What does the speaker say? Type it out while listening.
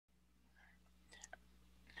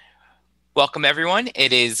Welcome everyone.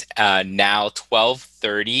 It is now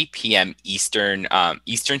 12:30 p.m. Eastern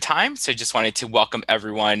time. So just wanted to welcome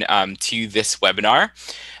everyone to this webinar.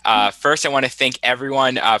 First, I want to thank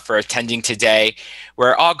everyone for attending today.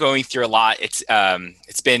 We're all going through a lot. It's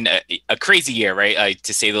been a crazy year, right?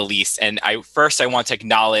 To say the least. And I want to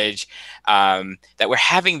acknowledge that we're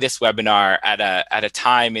having this webinar at a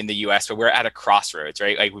time in the U.S. where we're at a crossroads,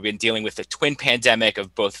 right? Like we've been dealing with the twin pandemic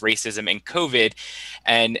of both racism and COVID,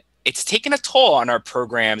 and it's taken a toll on our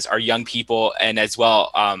programs, our young people, and as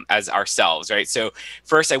well as ourselves, right? So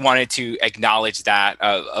first, I wanted to acknowledge that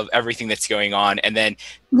of everything that's going on, and then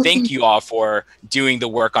thank you all for doing the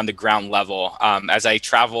work on the ground level. As I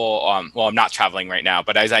travel, well, I'm not traveling right now,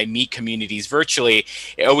 but as I meet communities virtually,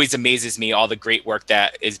 it always amazes me all the great work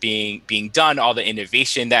that is being done, all the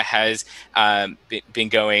innovation that has been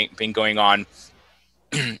going on.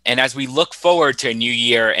 And as we look forward to a new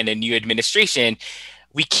year and a new administration,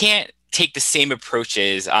 we can't take the same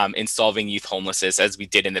approaches in solving youth homelessness as we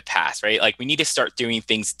did in the past, right? Like we need to start doing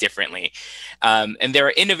things differently. And there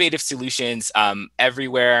are innovative solutions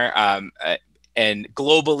everywhere and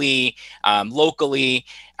globally, locally,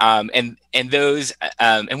 and those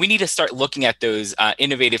and we need to start looking at those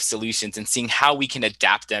innovative solutions and seeing how we can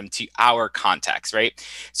adapt them to our context, right?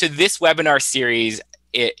 So this webinar series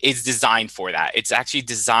is designed for that. It's actually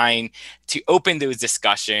designed to open those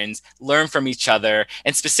discussions, learn from each other,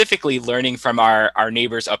 and specifically learning from our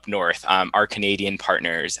neighbors up north, our Canadian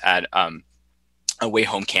partners at Away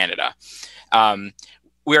Home Canada.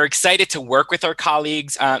 We're excited to work with our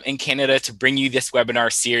colleagues in Canada to bring you this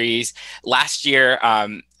webinar series. Last year,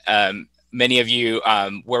 many of you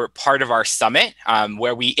were part of our summit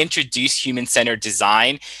where we introduced human-centered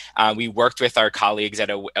design. We worked with our colleagues at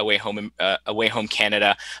Away Home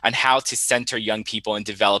Canada on how to center young people in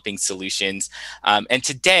developing solutions. And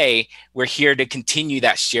today, we're here to continue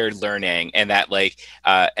that shared learning and that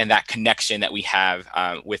connection that we have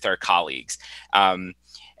with our colleagues.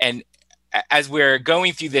 And as we're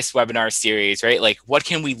going through this webinar series, right, like what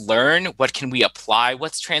can we learn? What can we apply?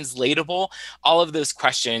 What's translatable? All of those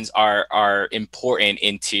questions are important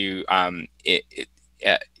into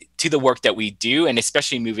to the work that we do, and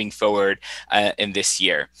especially moving forward in this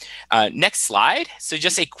year. Next slide. So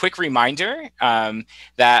just a quick reminder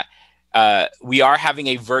that we are having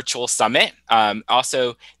a virtual summit.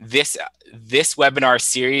 Also, this webinar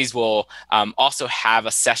series will also have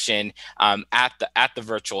a session at the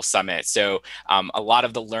virtual summit. So a lot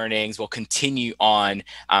of the learnings will continue on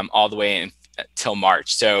all the way till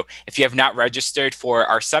March. So if you have not registered for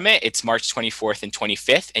our summit, it's March 24th and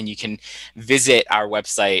 25th, and you can visit our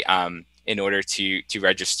website in order to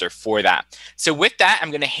register for that. So with that,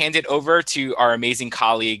 I'm going to hand it over to our amazing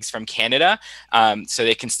colleagues from Canada so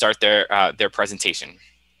they can start their presentation.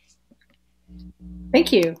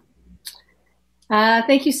 Thank you.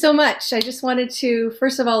 Thank you so much. I just wanted to,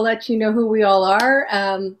 first of all, let you know who we all are.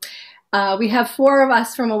 We have four of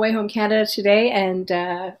us from Away Home Canada today, and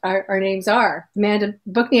our names are Amanda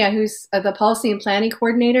Buknia, who's the Policy and Planning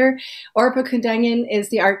Coordinator. Orpa Kundangan is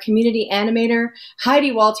the Art Community Animator.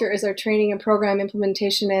 Heidi Walter is our Training and Program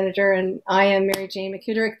Implementation Manager, and I am Mary Jane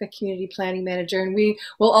McKitterick, the Community Planning Manager, and we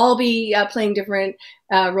will all be playing different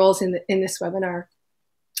roles in this webinar.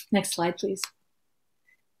 Next slide, please.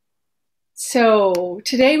 So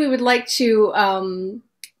today we would like to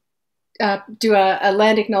do a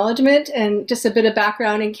land acknowledgement and just a bit of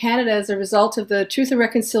background in Canada as a result of the Truth and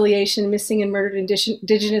Reconciliation Missing and Murdered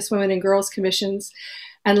Indigenous Women and Girls Commissions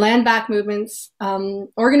and land back movements.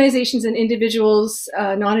 Organizations and individuals,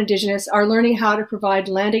 non-Indigenous, are learning how to provide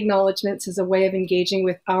land acknowledgements as a way of engaging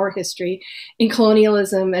with our history in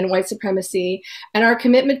colonialism and white supremacy, and our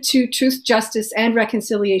commitment to truth, justice, and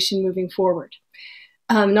reconciliation moving forward.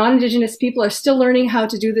 Non-Indigenous people are still learning how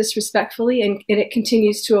to do this respectfully, and it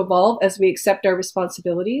continues to evolve as we accept our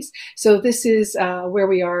responsibilities. So this is where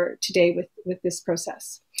we are today with this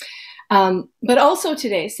process. But also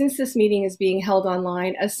today, since this meeting is being held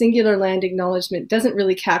online, a singular land acknowledgement doesn't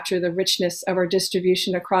really capture the richness of our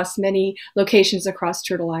distribution across many locations across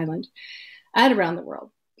Turtle Island and around the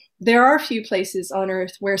world. There are few places on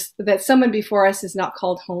Earth that someone before us is not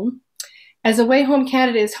called home. As Away Home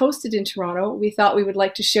Canada is hosted in Toronto, we thought we would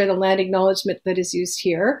like to share the land acknowledgement that is used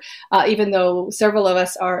here, even though several of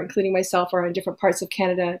us are, including myself, are in different parts of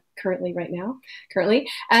Canada currently.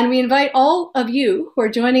 And we invite all of you who are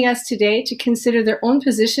joining us today to consider their own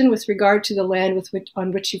position with regard to the land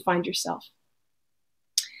on which you find yourself.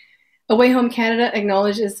 Away Home Canada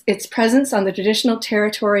acknowledges its presence on the traditional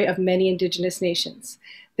territory of many Indigenous nations.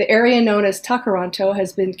 The area known as Takaranto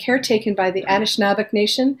has been caretaken by the Anishinaabeg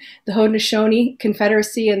Nation, the Haudenosaunee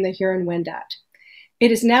Confederacy, and the Huron-Wendat.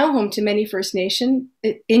 It is now home to many First Nation,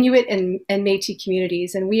 Inuit, and Métis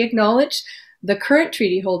communities, and we acknowledge the current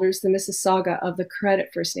treaty holders, the Mississauga of the Credit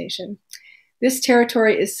First Nation. This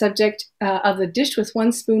territory is subject of the Dish with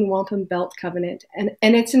One Spoon Wampum Belt Covenant, and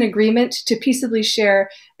it's an agreement to peaceably share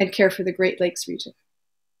and care for the Great Lakes region.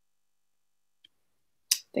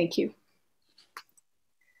 Thank you.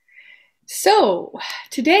 So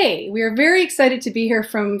today we are very excited to be here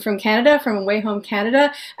from Canada, from Away Home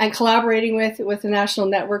Canada, and collaborating with the National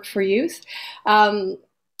Network for Youth.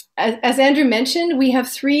 As Andrew mentioned, we have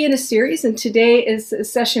 3 in a series, and today is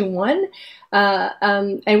session 1.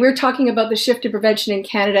 And we're talking about the shift to prevention in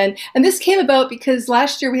Canada. And this came about because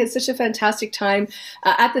last year we had such a fantastic time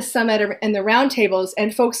at the summit and the roundtables,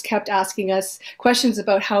 and folks kept asking us questions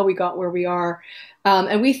about how we got where we are.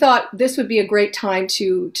 And we thought this would be a great time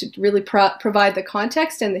to really provide the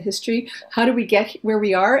context and the history. How do we get where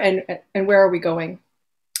we are, and where are we going?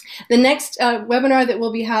 The next webinar that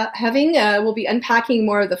we'll be having will be unpacking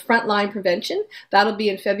more of the frontline prevention. That'll be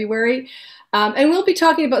in February. And we'll be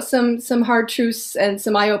talking about some hard truths and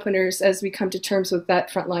some eye-openers as we come to terms with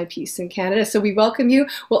that frontline piece in Canada. So we welcome you.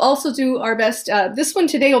 We'll also do our best. This one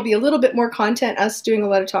today will be a little bit more content, us doing a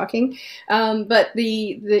lot of talking. But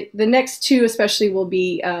the next 2 especially will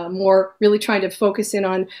be more really trying to focus in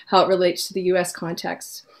on how it relates to the US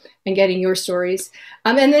context and getting your stories.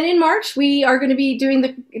 And then in March, we are going to be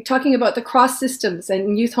talking about the cross systems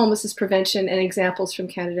and youth homelessness prevention and examples from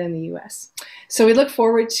Canada and the US. So we look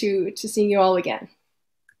forward to seeing you all again.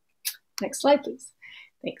 Next slide, please.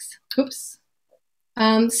 Thanks. Oops.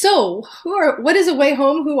 So what is Away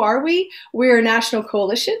Home? Who are we? We're a national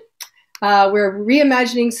coalition. We're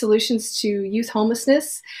reimagining solutions to youth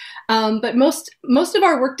homelessness. But most of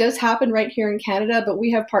our work does happen right here in Canada, but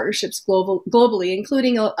we have partnerships globally,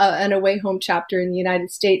 including an Away Home chapter in the United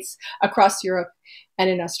States, across Europe, and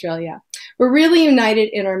in Australia. We're really united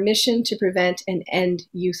in our mission to prevent and end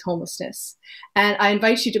youth homelessness. And I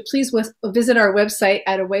invite you to please visit our website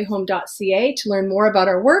at awayhome.ca to learn more about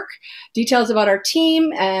our work, details about our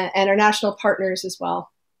team, and our national partners as well.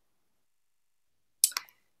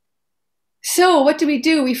 So what do?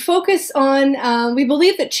 We focus on, we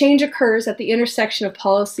believe that change occurs at the intersection of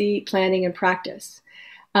policy, planning, and practice.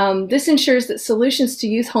 This ensures that solutions to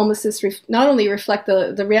youth homelessness not only reflect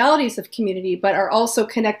the realities of community, but are also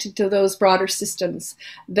connected to those broader systems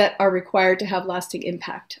that are required to have lasting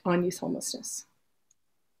impact on youth homelessness.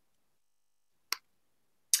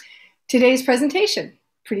 Today's presentation.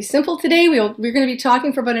 Pretty simple today. We're going to be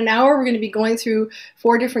talking for about an hour. We're going to be going through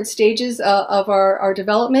 4 different stages of our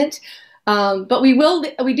development. But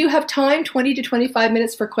we do have time, 20 to 25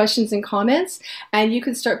 minutes for questions and comments, and you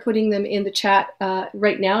can start putting them in the chat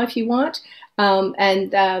right now if you want.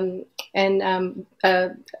 National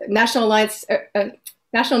Alliance,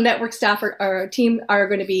 National Network staff, our team are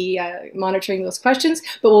going to be monitoring those questions,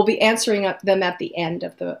 but we'll be answering them at the end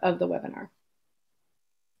of the webinar.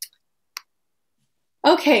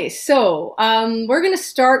 Okay, so we're going to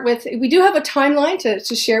start with, we do have a timeline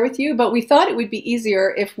to share with you, but we thought it would be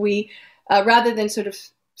easier if we, rather than sort of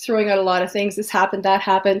throwing out a lot of things, this happened, that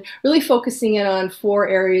happened, really focusing in on 4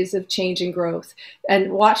 areas of change and growth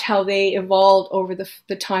and watch how they evolved over the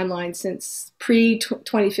timeline since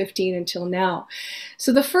pre-2015 until now.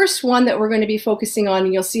 So the first one that we're going to be focusing on,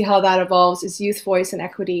 and you'll see how that evolves, is youth voice and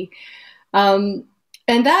equity. And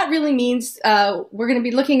that really means we're going to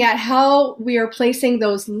be looking at how we are placing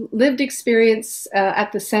those lived experience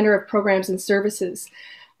at the center of programs and services,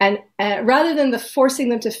 and rather than forcing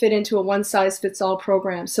them to fit into a one-size-fits-all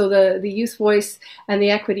program. So the youth voice and the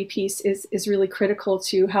equity piece is really critical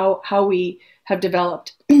to how we have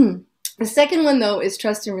developed. The second one, though, is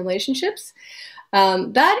trust and relationships.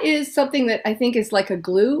 That is something that I think is like a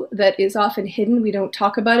glue that is often hidden. We don't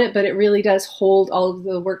talk about it, but it really does hold all of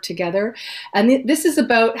the work together. And this is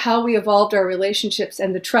about how we evolved our relationships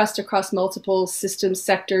and the trust across multiple systems,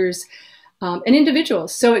 sectors, and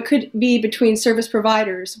individuals. So it could be between service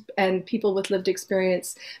providers and people with lived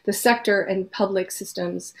experience, the sector and public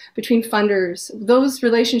systems, between funders, those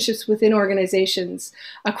relationships within organizations,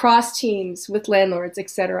 across teams, with landlords,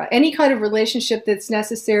 etc. Any kind of relationship that's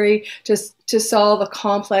necessary to solve a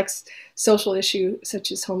complex social issue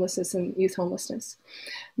such as homelessness and youth homelessness.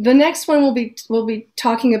 The next one we'll be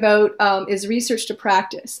talking about is research to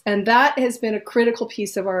practice, and that has been a critical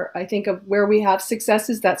piece of I think of where we have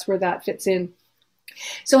successes. That's where that fits in.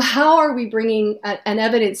 So how are we bringing an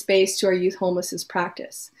evidence base to our youth homelessness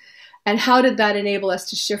practice? And how did that enable us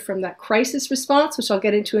to shift from that crisis response, which I'll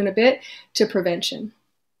get into in a bit, to prevention?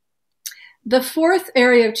 The fourth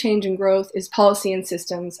area of change and growth is policy and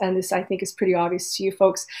systems, and this I think is pretty obvious to you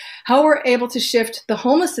folks. How we're able to shift the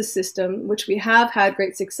homelessness system, which we have had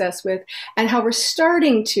great success with, and how we're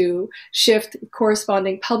starting to shift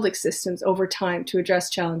corresponding public systems over time to address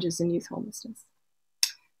challenges in youth homelessness.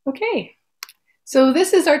 Okay, so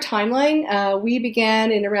this is our timeline. We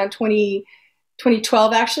began in around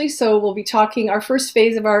 2012 actually, so we'll be talking, our first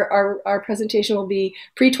phase of our presentation will be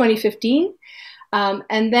pre-2015.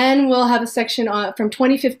 And then we'll have a section on from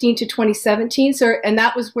 2015 to 2017. So, and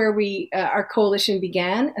that was where our coalition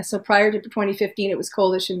began. So prior to 2015, it was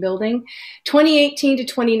coalition building. 2018 to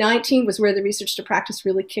 2019 was where the research to practice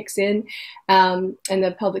really kicks in, and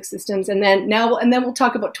the public systems. And then we'll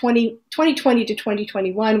talk about 2020 to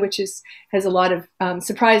 2021, which has a lot of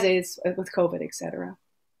surprises with COVID, et cetera.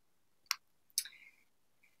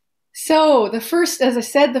 So as I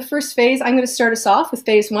said, the first phase, I'm going to start us off with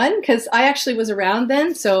phase one because I actually was around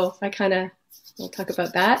then, so we'll talk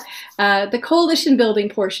about that. The coalition building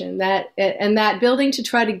portion, that building to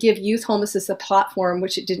try to give youth homelessness a platform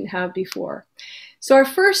which it didn't have before. So our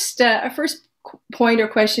first point or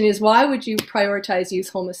question is, why would you prioritize youth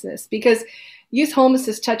homelessness? Because youth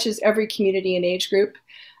homelessness touches every community and age group.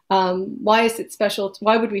 Why is it special?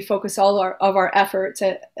 Why would we focus all of our efforts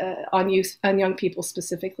on young people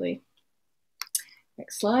specifically?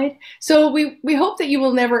 Next slide. So we hope that you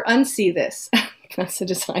will never unsee this. That's the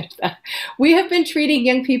design of that. We have been treating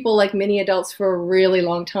young people like mini adults for a really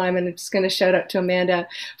long time, and I'm just going to shout out to Amanda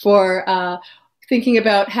for thinking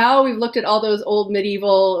about how we've looked at all those old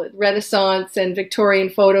medieval, Renaissance, and Victorian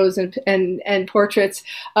photos and portraits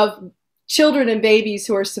of children and babies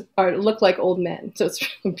who look like old men. So it's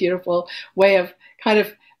a beautiful way of kind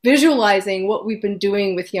of visualizing what we've been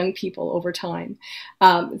doing with young people over time.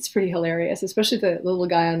 It's pretty hilarious, especially the little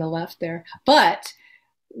guy on the left there. But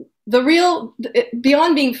beyond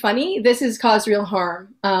being funny, this has caused real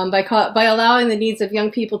harm by allowing the needs of young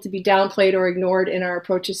people to be downplayed or ignored in our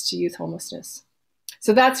approaches to youth homelessness.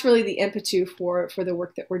 So that's really the impetus for the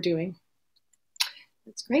work that we're doing.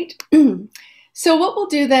 That's great. So what we'll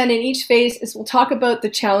do then in each phase is we'll talk about the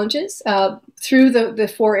challenges through the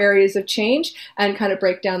four areas of change and kind of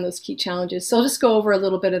break down those key challenges. So I'll just go over a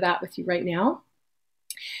little bit of that with you right now.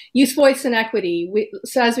 Youth voice and equity.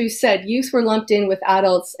 So as we've said, youth were lumped in with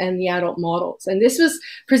adults and the adult models. And this was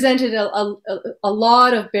presented a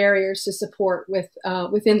lot of barriers to support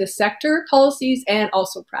within the sector policies and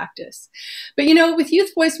also practice. But with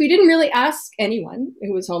youth voice, we didn't really ask anyone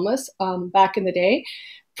who was homeless back in the day,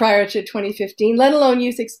 prior to 2015, let alone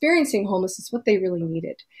youth experiencing homelessness, what they really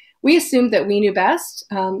needed. We assumed that we knew best,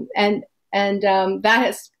 and that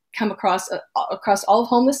has come across all of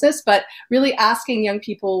homelessness, but really asking young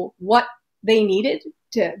people what they needed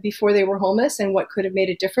before they were homeless and what could have made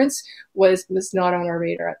a difference was not on our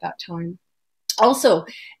radar at that time. Also,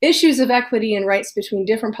 issues of equity and rights between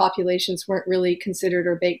different populations weren't really considered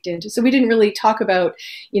or baked into. So we didn't really talk about,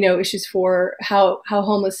 issues for how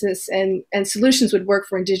homelessness and solutions would work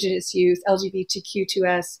for Indigenous youth,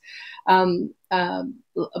 LGBTQ2S,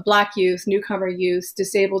 Black youth, newcomer youth,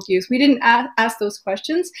 disabled youth. We didn't ask those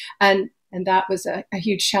questions, and that was a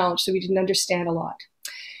huge challenge. So we didn't understand a lot.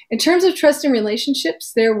 In terms of trust and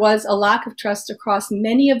relationships, there was a lack of trust across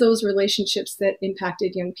many of those relationships that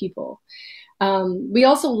impacted young people. We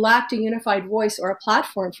also lacked a unified voice or a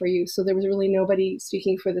platform for youth, so there was really nobody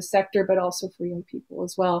speaking for the sector, but also for young people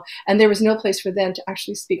as well. And there was no place for them to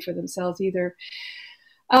actually speak for themselves either.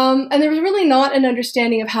 And there was really not an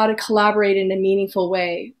understanding of how to collaborate in a meaningful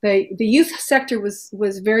way. The youth sector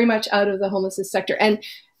was very much out of the homelessness sector.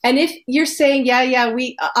 And if you're saying,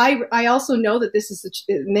 I also know that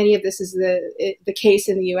many of this is the case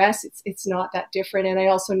in the U.S. It's not that different, and I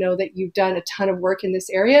also know that you've done a ton of work in this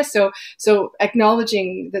area. So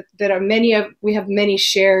acknowledging that we have many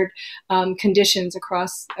shared conditions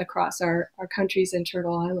across our countries and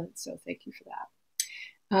Turtle Island. So thank you for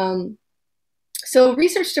that. So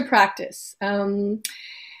research to practice.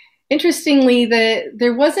 Interestingly,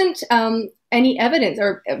 there wasn't any evidence,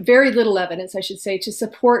 or very little evidence, I should say, to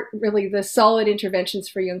support really the solid interventions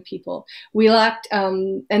for young people. We lacked,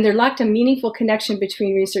 and there lacked a meaningful connection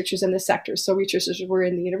between researchers and the sector. So researchers were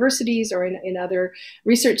in the universities or in other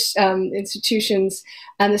research institutions,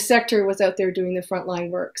 and the sector was out there doing the frontline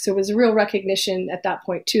work. So it was a real recognition at that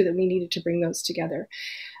point, too, that we needed to bring those together.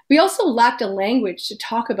 We also lacked a language to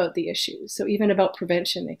talk about the issues, so even about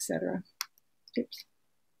prevention, et cetera. Oops.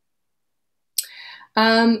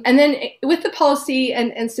 And then with the policy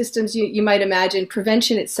and systems, you might imagine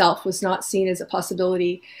prevention itself was not seen as a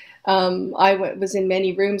possibility Was in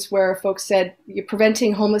many rooms where folks said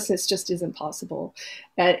preventing homelessness just isn't possible.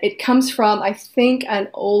 It comes from, I think, an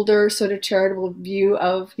older sort of charitable view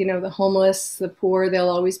of, the homeless, the poor, they'll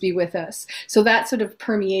always be with us. So that sort of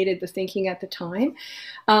permeated the thinking at the time.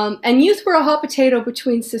 And youth were a hot potato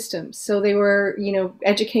between systems. So they were,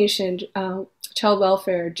 education, child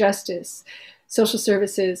welfare, justice, social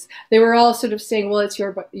services. They were all sort of saying, well, it's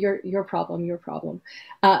your problem, your problem.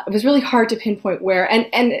 It was really hard to pinpoint where.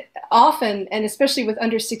 And often, and especially with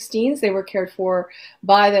under 16s, they were cared for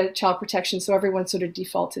by the child protection. So everyone sort of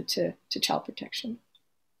defaulted to child protection.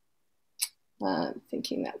 I'm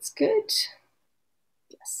thinking that's good.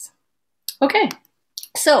 Yes. Okay.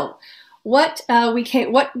 So what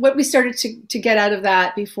we started to get out of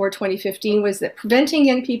that before 2015 was that preventing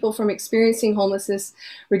young people from experiencing homelessness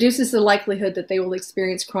reduces the likelihood that they will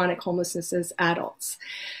experience chronic homelessness as adults.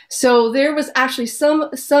 So there was actually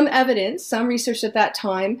some evidence, some research at that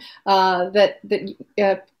time that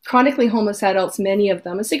chronically homeless adults, many of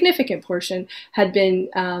them, a significant portion, had been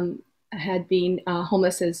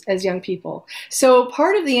homeless as young people. So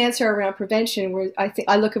part of the answer around prevention, where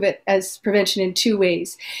I look at it as prevention in two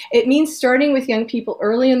ways. It means starting with young people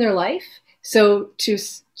early in their life. So to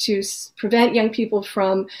prevent young people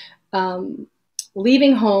from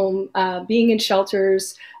leaving home, being in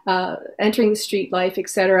shelters, entering the street life,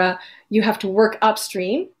 etc. You have to work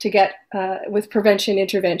upstream to get with prevention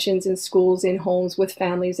interventions in schools, in homes, with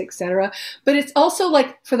families, etc. But it's also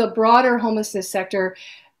like for the broader homelessness sector,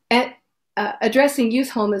 addressing youth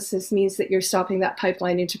homelessness means that you're stopping that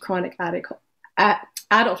pipeline into chronic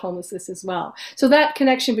adult homelessness as well. So that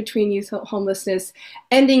connection between youth homelessness,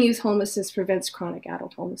 ending youth homelessness prevents chronic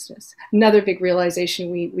adult homelessness. Another big realization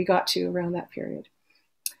we got to around that period.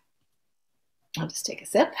 I'll just take a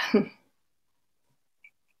sip.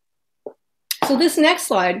 So this next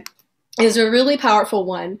slide is a really powerful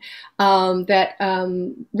one that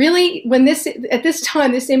really, at this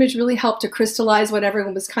time, this image really helped to crystallize what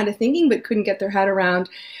everyone was kind of thinking but couldn't get their head around.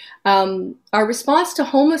 Our response to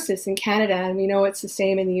homelessness in Canada, and we know it's the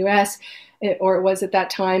same in the US, or it was at that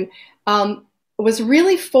time, was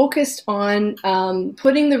really focused on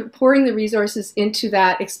pouring the resources into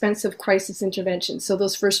that expensive crisis intervention. So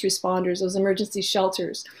those first responders, those emergency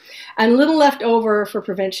shelters, and little left over for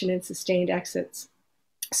prevention and sustained exits.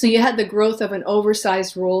 So you had the growth of an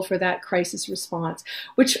oversized role for that crisis response,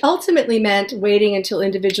 which ultimately meant waiting until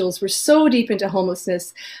individuals were so deep into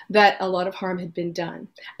homelessness that a lot of harm had been done.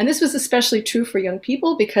 And this was especially true for young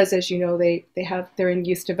people because, as you know, they're in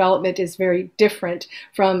youth development is very different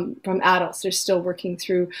from adults. They're still working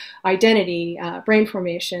through identity, brain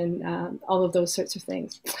formation, all of those sorts of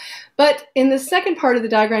things. But in the second part of the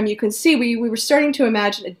diagram, you can see we were starting to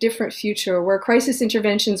imagine a different future where crisis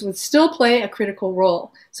interventions would still play a critical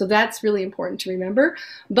role. So that's really important to remember,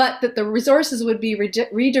 but that the resources would be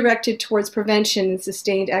redirected towards prevention and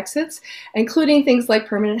sustained exits, including things like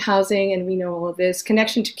permanent housing, and we know all of this,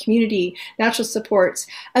 connection to community, natural supports,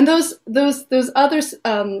 and those others,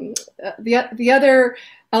 the other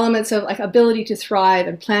elements of like ability to thrive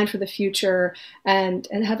and plan for the future and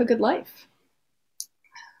have a good life.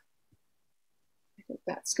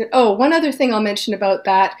 That's good. Oh, one other thing I'll mention about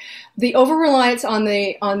that, the over-reliance on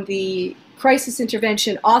the crisis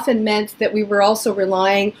intervention often meant that we were also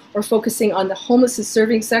relying or focusing on the homelessness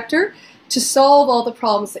serving sector to solve all the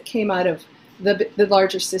problems that came out of the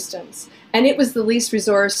larger systems. And it was the least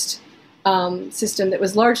resourced system that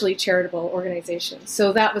was largely charitable organizations.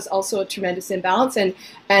 So that was also a tremendous imbalance, and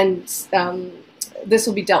this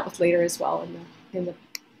will be dealt with later as well in the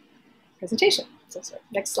presentation. So sorry.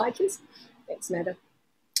 Next slide, please. Thanks, Amanda.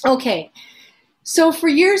 Okay, so for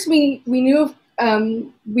years we knew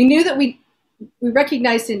that we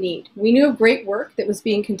recognized a need. We knew of great work that was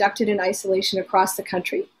being conducted in isolation across the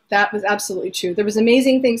country. That was absolutely true. There was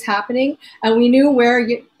amazing things happening, and we knew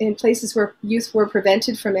in places where youth were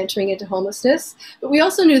prevented from entering into homelessness, but we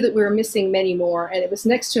also knew that we were missing many more, and it was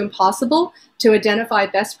next to impossible to identify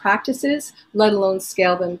best practices, let alone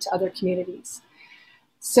scale them to other communities.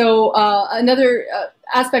 So another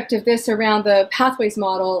aspect of this around the pathways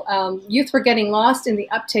model, youth were getting lost in the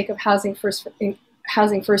uptake of housing first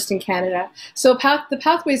in Canada. So the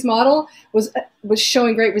pathways model was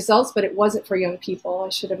showing great results, but it wasn't for young people. I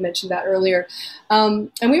should have mentioned that earlier.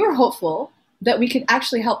 And we were hopeful that we could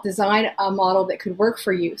actually help design a model that could work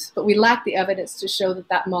for youth, but we lacked the evidence to show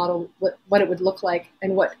that model, what it would look like,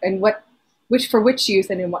 and for which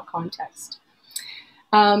youth and in what context.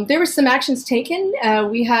 There were some actions taken.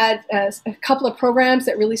 We had a couple of programs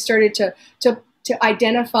that really started to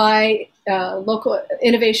identify local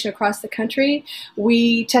innovation across the country.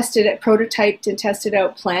 We prototyped and tested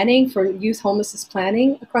out planning for youth homelessness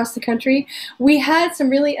planning across the country. We had some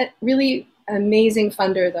really amazing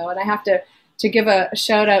funder, though, and I have to give a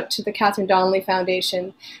shout out to the Catherine Donnelly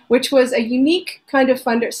Foundation, which was a unique kind of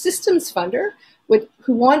funder, systems funder,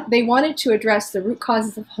 they wanted to address the root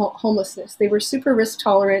causes of homelessness. They were super risk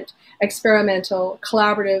tolerant, experimental,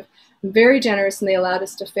 collaborative, very generous, and they allowed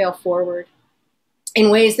us to fail forward in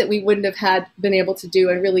ways that we wouldn't have been able to do,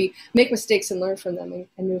 and really make mistakes and learn from them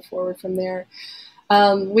and move forward from there.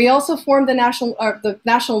 We also formed the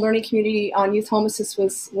national learning community on youth homelessness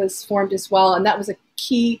was formed as well, and that was a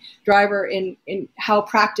key driver in how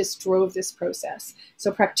practice drove this process.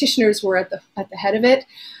 So practitioners were at the head of it.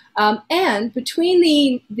 And between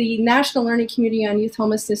the National Learning Community on Youth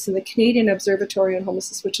Homelessness and the Canadian Observatory on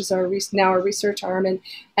Homelessness, which is now our research arm,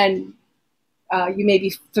 and you may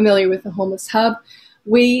be familiar with the Homeless Hub,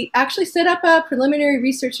 we actually set up a preliminary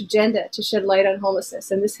research agenda to shed light on homelessness,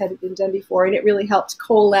 and this hadn't been done before, and it really helped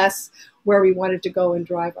coalesce where we wanted to go and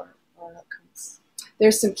drive our outcomes.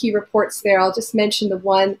 There's some key reports there. I'll just mention the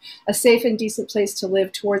one, A Safe and Decent Place to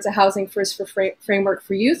Live Towards a Housing First for Framework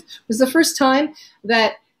for Youth. It was the first time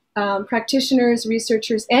that practitioners,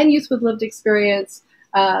 researchers, and youth with lived experience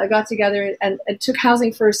got together and took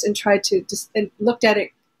housing first and tried to and looked at it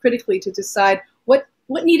critically to decide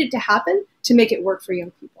what needed to happen to make it work for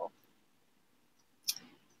young people.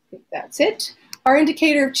 I think that's it. Our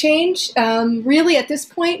indicator of change, really at this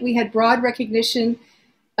point, we had broad recognition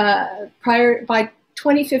by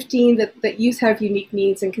 2015 that youth have unique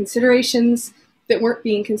needs and considerations that weren't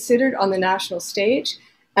being considered on the national stage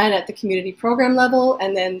and at the community program level.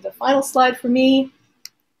 And then the final slide for me,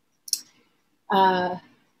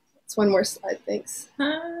 it's one more slide, thanks.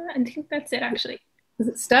 I think that's it, actually. Is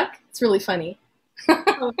it stuck? It's really funny.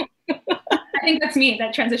 Oh, I think that's me.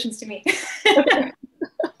 That transitions to me.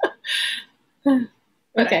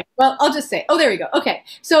 Okay, well, I'll just say, oh, there we go. Okay,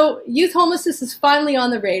 so youth homelessness is finally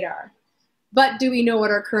on the radar. But do we know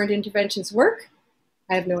what our current interventions work?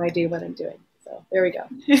 I have no idea what I'm doing. So there we go.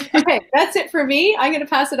 Okay, that's it for me. I'm going to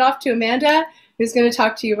pass it off to Amanda, who's going to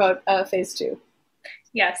talk to you about phase 2.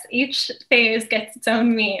 Yes, each phase gets its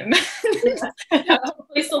own meme.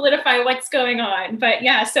 Hopefully solidify what's going on. But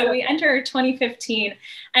yeah, so we enter 2015.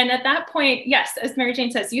 And at that point, yes, as Mary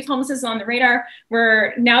Jane says, youth homelessness is on the radar.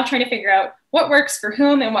 We're now trying to figure out what works for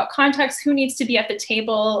whom and what context, who needs to be at the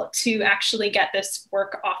table to actually get this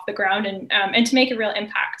work off the ground and to make a real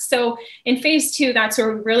impact. So in phase 2, that's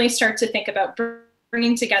where we really start to think about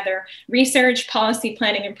bringing together research, policy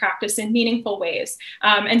planning, and practice in meaningful ways.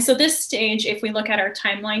 And so this stage, if we look at our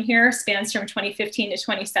timeline here, spans from 2015 to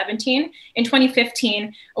 2017. In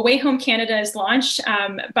 2015, Away Home Canada is launched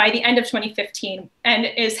by the end of 2015 and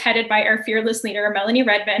is headed by our fearless leader, Melanie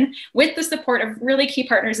Redman, with the support of really key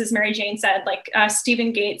partners, as Mary Jane said, like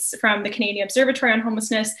Stephen Gates from the Canadian Observatory on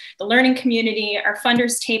Homelessness, the learning community, our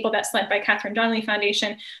funders table that's led by Catherine Donnelly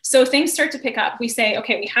Foundation. So things start to pick up. We say,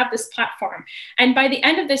 okay, we have this platform. And by the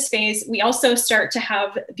end of this phase, we also start to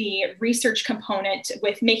have the research component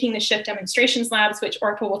with making the shift demonstrations labs, which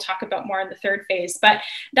Orpah will talk about more in the third phase. But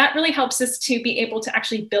that really helps us to be able to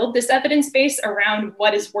actually build this evidence base around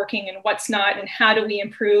what is working and what's not, and how do we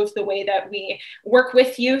improve the way that we work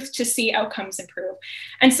with youth to see outcomes improve.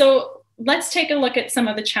 And so let's take a look at some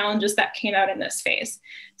of the challenges that came out in this phase.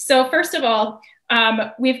 So first of all,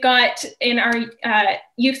 we've got in our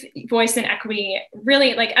youth voice and equity,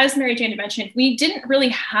 really, like as Mary Jane mentioned, we didn't really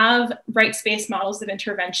have rights-based models of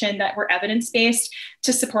intervention that were evidence-based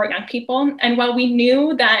to support young people. And while we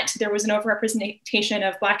knew that there was an overrepresentation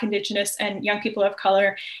of Black, Indigenous, and young people of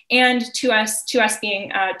color, and to us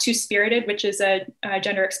being two-spirited, which is a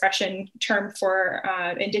gender expression term for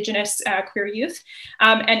Indigenous queer youth,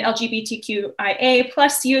 and LGBTQIA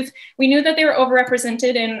plus youth, we knew that they were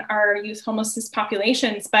overrepresented in our youth homelessness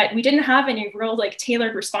populations, but we didn't have any real like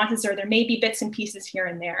tailored responses, or there may be bits and pieces here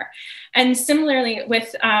and there. And similarly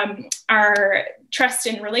with our trust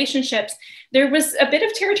in relationships, there was a bit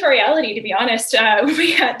of territoriality, to be honest,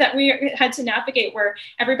 we had to navigate, where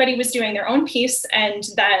everybody was doing their own piece and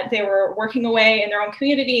that they were working away in their own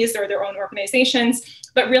communities or their own organizations.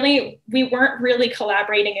 But really, we weren't really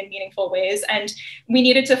collaborating in meaningful ways, and we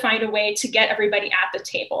needed to find a way to get everybody at the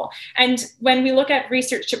table. And when we look at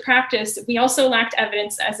research to practice, we also lacked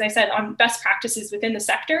evidence, as I said, on best practices within the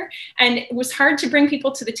sector. And it was hard to bring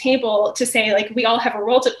people to the table to say, like, we all have a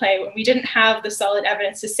role to play, when we didn't have the solid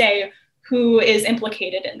evidence to say who is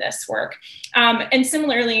implicated in this work. And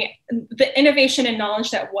similarly, the innovation and knowledge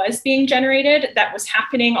that was being generated, that was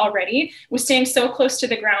happening already, was staying so close to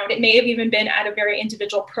the ground. It may have even been at a very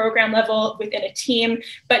individual program level within a team,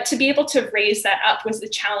 but to be able to raise that up was the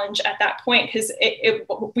challenge at that point, because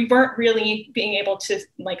we weren't really being able to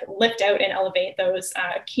like lift out and elevate those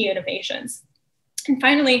key innovations. And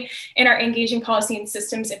finally, in our engaging policy and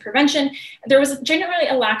systems and prevention, there was generally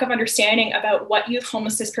a lack of understanding about what youth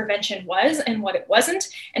homelessness prevention was and what it wasn't,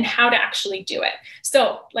 and how to actually do it.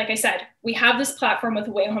 So, like I said, we have this platform with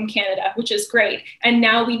Away Home Canada, which is great. And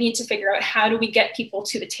now we need to figure out, how do we get people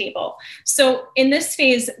to the table? So in this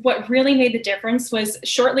phase, what really made the difference was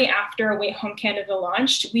shortly after Away Home Canada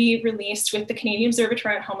launched, we released with the Canadian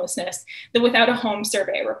Observatory on Homelessness, the Without a Home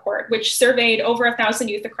survey report, which surveyed over 1,000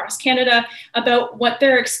 youth across Canada about what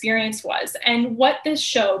their experience was. And what this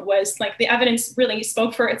showed was, like, the evidence really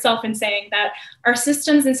spoke for itself in saying that our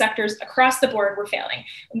systems and sectors across the board were failing.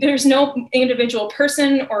 There's no individual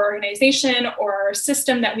person or organization or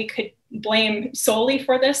system that we could blame solely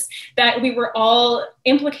for this, that we were all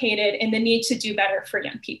implicated in the need to do better for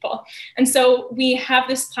young people. And so we have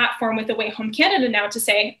this platform with Away Home Canada now to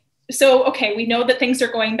say, so, okay, we know that things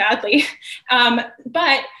are going badly,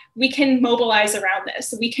 but we can mobilize around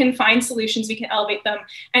this. We can find solutions, we can elevate them,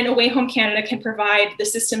 and Away Home Canada can provide the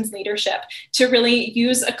systems leadership to really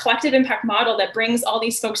use a collective impact model that brings all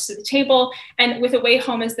these folks to the table, and with Away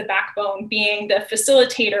Home as the backbone, being the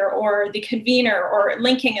facilitator or the convener, or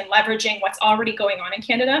linking and leveraging what's already going on in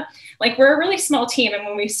Canada. Like, we're a really small team, and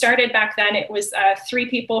when we started back then, it was 3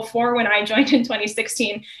 people, 4 when I joined in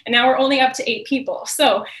 2016, and now we're only up to 8 people.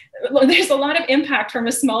 So there's a lot of impact from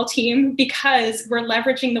a small team because we're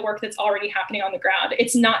leveraging the work that's already happening on the ground.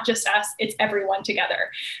 It's not just us, it's everyone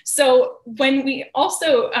together. So when we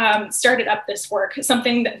also started up this work,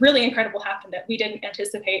 something that really incredible happened that we didn't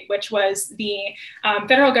anticipate, which was the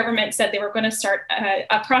federal government said they were going to start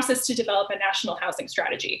a process to develop a national housing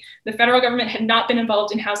strategy. The federal government had not been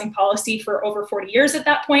involved in housing policy for over 40 years at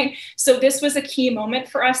that point. So this was a key moment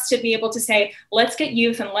for us to be able to say, let's get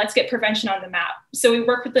youth and let's get prevention on the map. So we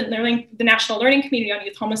worked with the National Learning Community on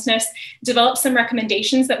Youth Homelessness, developed some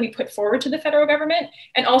recommendations that we put forward to the federal government,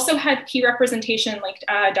 and also had key representation, like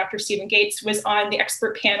Dr. Stephen Gates was on the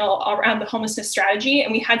expert panel around the homelessness strategy,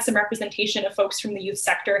 and we had some representation of folks from the youth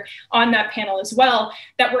sector on that panel as well,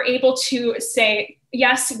 that were able to say,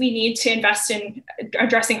 yes, we need to invest in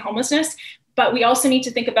addressing homelessness, but we also need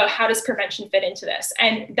to think about, how does prevention fit into this?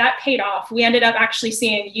 And that paid off. We ended up actually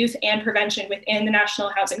seeing youth and prevention within the national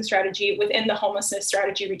housing strategy, within the homelessness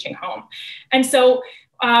strategy, Reaching Home. And so,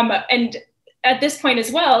 and at this point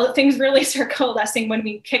as well, things really start coalescing when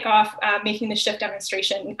we kick off Making the Shift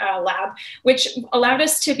demonstration lab, which allowed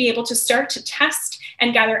us to be able to start to test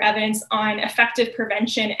and gather evidence on effective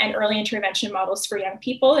prevention and early intervention models for young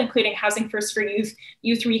people, including Housing First for Youth,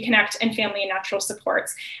 Youth Reconnect, and Family and Natural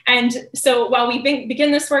Supports. And so while we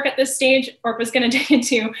begin this work at this stage, Orp was going to dig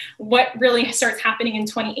into what really starts happening in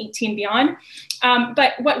 2018 beyond.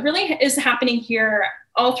 But what really is happening here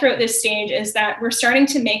all throughout this stage is that we're starting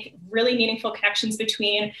to make really meaningful connections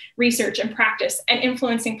between research and practice and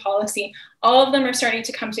influencing policy. All of them are starting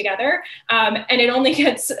to come together, and it only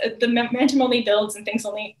gets, the momentum only builds, and things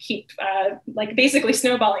only keep like basically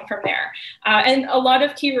snowballing from there. And a lot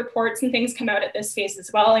of key reports and things come out at this phase as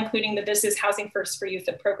well, including the This is Housing First for Youth,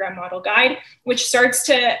 a program model guide, which starts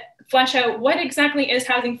to flesh out what exactly is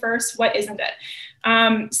Housing First, what isn't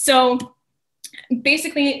it. So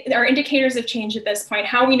basically, our indicators of change at this point,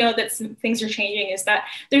 how we know that some things are changing, is that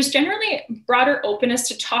there's generally broader openness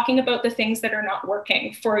to talking about the things that are not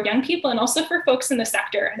working for young people and also for folks in the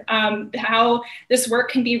sector. How this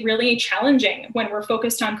work can be really challenging when we're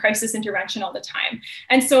focused on crisis intervention all the time.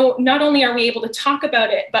 And so not only are we able to talk about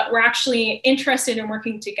it, but we're actually interested in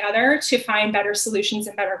working together to find better solutions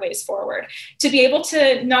and better ways forward. To be able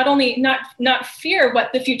to not only not fear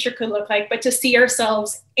what the future could look like, but to see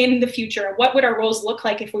ourselves in the future. What would our roles look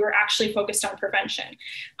like if we were actually focused on prevention?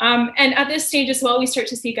 And at this stage as well, we start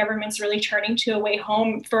to see governments really turning to Away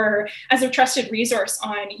Home as a trusted resource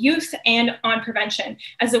on youth and on prevention,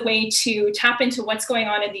 as a way to tap into what's going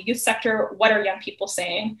on in the youth sector. What are young people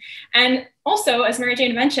saying? And also, as Mary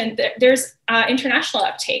Jane mentioned, there's international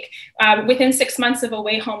uptake. Within 6 months of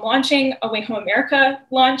Away Home launching, Away Home America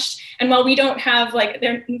launched. And while we don't have, like,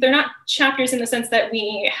 they're not chapters in the sense that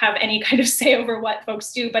we have any kind of say over what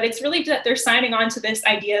folks do, but it's really that they're signing on to this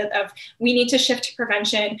idea of, we need to shift to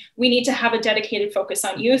prevention. We need to have a dedicated focus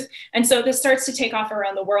on youth. And so this starts to take off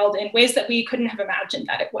around the world in ways that we couldn't have imagined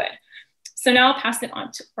that it would. So now I'll pass it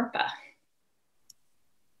on to Orpa.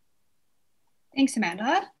 Thanks,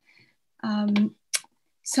 Amanda.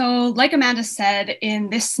 So like Amanda said, in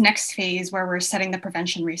this next phase where we're setting the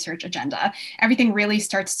prevention research agenda, everything really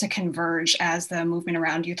starts to converge as the movement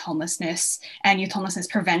around youth homelessness and youth homelessness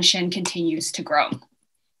prevention continues to grow.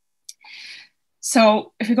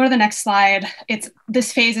 So if we go to the next slide,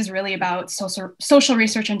 this phase is really about social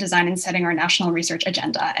research and design and setting our national research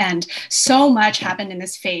agenda. And so much happened in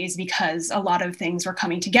this phase because a lot of things were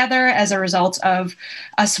coming together as a result of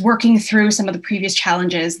us working through some of the previous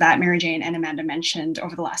challenges that Mary Jane and Amanda mentioned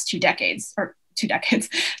over the last 2 decades,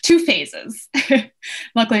 2 phases.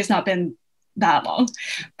 Luckily, it's not been that long.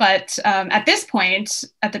 But at this point,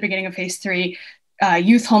 at the beginning of phase 3,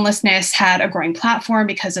 youth homelessness had a growing platform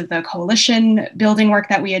because of the coalition building work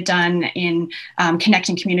that we had done in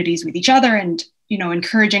connecting communities with each other and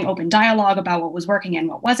encouraging open dialogue about what was working and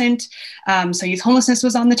what wasn't. So youth homelessness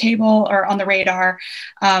was on the table or on the radar.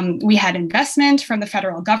 We had investment from the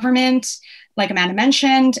federal government, like Amanda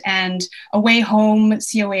mentioned, and Away Home,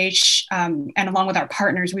 COH, and along with our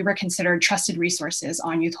partners, we were considered trusted resources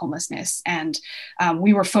on youth homelessness. And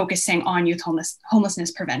we were focusing on youth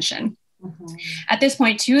homelessness prevention. Mm-hmm. At this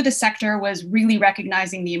point, too, the sector was really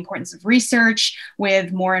recognizing the importance of research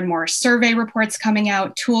with more and more survey reports coming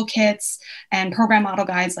out, toolkits, and program model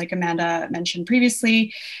guides, like Amanda mentioned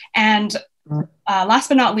previously. And last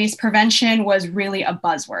but not least, prevention was really a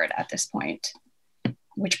buzzword at this point.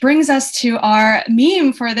 Which brings us to our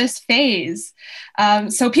meme for this phase.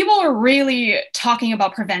 So people are really talking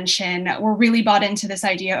about prevention. We're really bought into this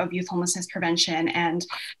idea of youth homelessness prevention and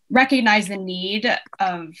recognize the need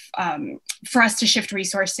of for us to shift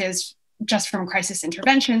resources just from crisis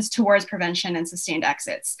interventions towards prevention and sustained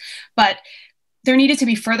exits. But there needed to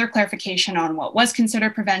be further clarification on what was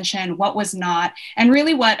considered prevention, what was not, and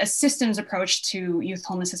really what a systems approach to youth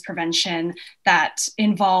homelessness prevention that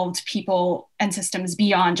involved people and systems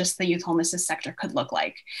beyond just the youth homelessness sector could look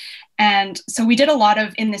like. And so we did a lot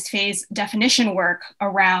of, in this phase, definition work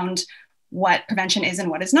around what prevention is and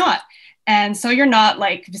what is not. And so you're not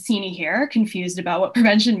like Vicini here, confused about what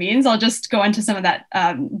prevention means. I'll just go into some of that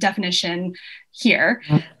definition here.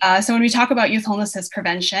 So when we talk about youth homelessness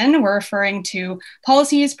prevention, we're referring to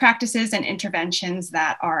policies, practices, and interventions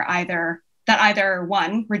that are either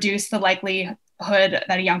one, reduce the likelihood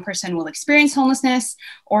that a young person will experience homelessness,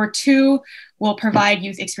 or 2, will provide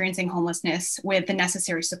youth experiencing homelessness with the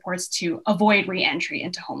necessary supports to avoid re-entry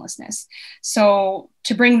into homelessness. So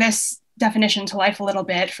to bring this definition to life a little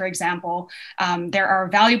bit, for example, there are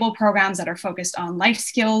valuable programs that are focused on life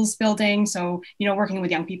skills building. So, working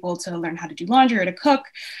with young people to learn how to do laundry or to cook.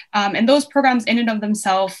 And those programs in and of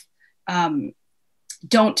themselves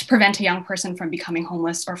don't prevent a young person from becoming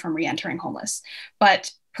homeless or from re-entering homeless.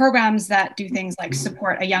 But programs that do things like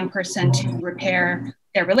support a young person to repair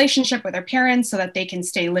their relationship with their parents so that they can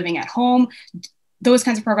stay living at home, those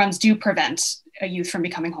kinds of programs do prevent a youth from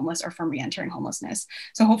becoming homeless or from re-entering homelessness.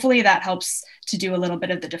 So hopefully that helps to do a little bit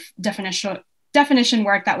of the definition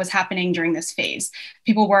work that was happening during this phase.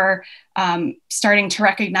 People were starting to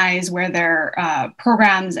recognize where their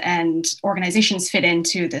programs and organizations fit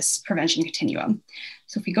into this prevention continuum.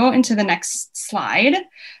 So if we go into the next slide,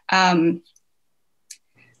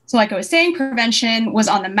 so like I was saying, prevention was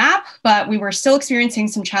on the map, but we were still experiencing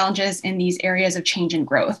some challenges in these areas of change and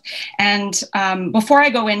growth. And before I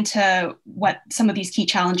go into what some of these key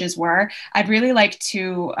challenges were, I'd really like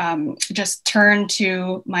to just turn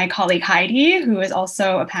to my colleague Heidi, who is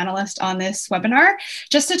also a panelist on this webinar,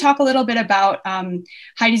 just to talk a little bit about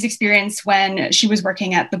Heidi's experience when she was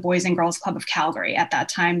working at the Boys and Girls Club of Calgary. At that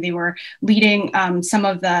time, they were leading some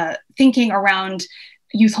of the thinking around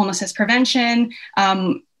youth homelessness prevention,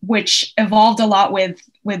 which evolved a lot with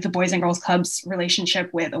the Boys and Girls Club's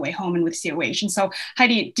relationship with Away Home and with COH. And so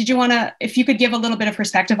Heidi, did you want to, if you could give a little bit of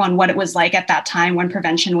perspective on what it was like at that time when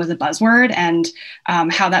prevention was a buzzword and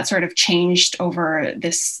how that sort of changed over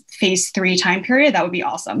this phase 3 time period, that would be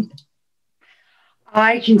awesome.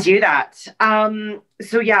 I can do that.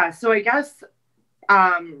 So I guess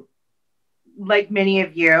like many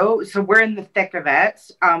of you, so we're in the thick of it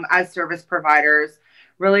as service providers,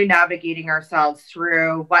 really navigating ourselves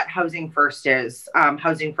through what Housing First is,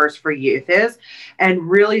 Housing First for Youth is, and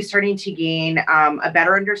really starting to gain a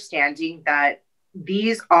better understanding that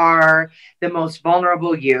these are the most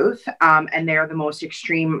vulnerable youth and they're the most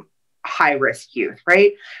extreme high-risk youth,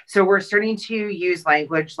 right? So we're starting to use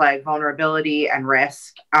language like vulnerability and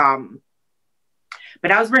risk.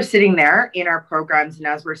 But as we're sitting there in our programs and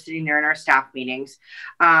as we're sitting there in our staff meetings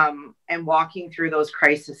and walking through those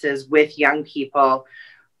crises with young people,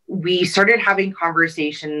 we started having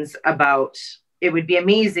conversations about it would be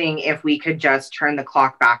amazing if we could just turn the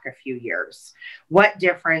clock back a few years. What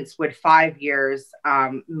difference would 5 years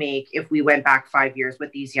make if we went back 5 years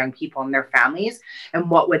with these young people and their families? And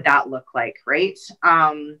what would that look like, right?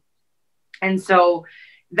 And so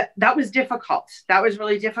that was difficult. That was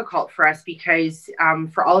really difficult for us because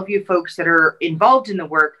for all of you folks that are involved in the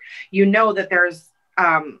work, you know that there's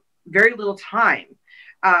very little time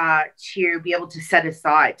to be able to set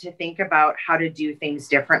aside to think about how to do things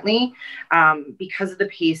differently because of the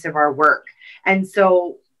pace of our work. And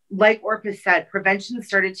so, like Orpa said, prevention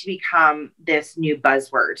started to become this new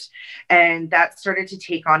buzzword, and that started to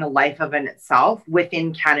take on a life of in itself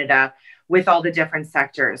within Canada with all the different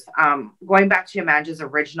sectors. Going back to Amanda's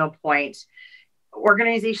original point,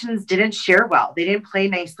 organizations didn't share well. They didn't play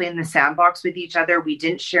nicely in the sandbox with each other. We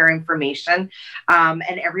didn't share information. And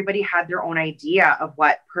everybody had their own idea of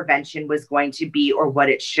what prevention was going to be or what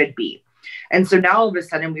it should be. And so now all of a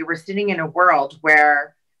sudden we were sitting in a world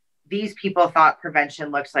where these people thought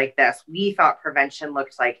prevention looks like this. We thought prevention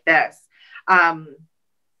looks like this.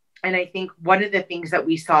 And I think one of the things that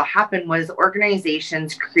we saw happen was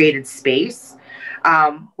organizations created space,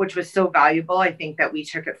 which was so valuable. I think that we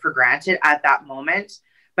took it for granted at that moment,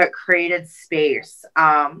 but created space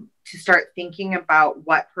to start thinking about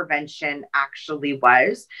what prevention actually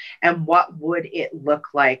was and what would it look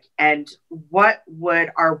like and what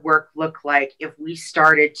would our work look like if we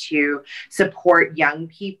started to support young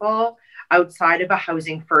people outside of a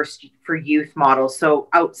housing first for youth model. So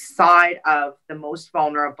outside of the most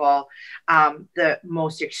vulnerable, the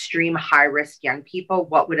most extreme high risk young people,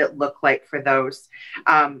 what would it look like for those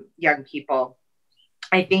young people?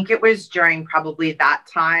 I think it was during probably that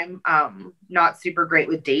time, not super great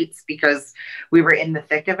with dates because we were in the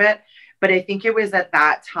thick of it. But I think it was at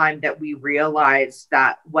that time that we realized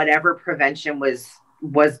that whatever prevention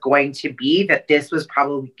was going to be, that this was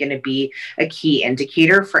probably going to be a key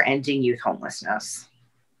indicator for ending youth homelessness.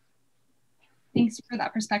 Thanks for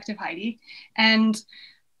that perspective, Heidi. And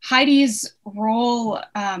Heidi's role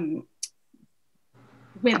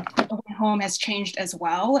with Away Home has changed as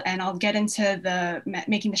well. And I'll get into the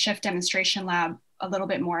Making the Shift demonstration lab a little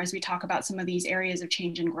bit more as we talk about some of these areas of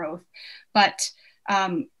change and growth. But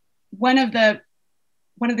one of the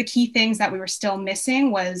key things that we were still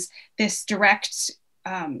missing was this direct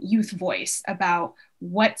youth voice about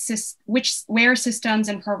where systems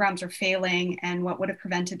and programs are failing and what would have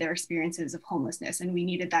prevented their experiences of homelessness. And we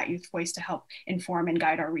needed that youth voice to help inform and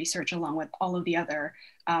guide our research along with all of the other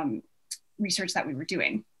research that we were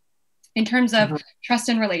doing. In terms of trust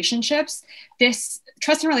and relationships, this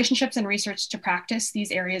trust and relationships and research to practice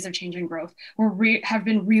these areas of change and growth have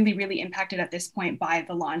been really, really impacted at this point by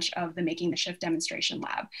the launch of the Making the Shift demonstration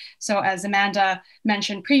lab. So as Amanda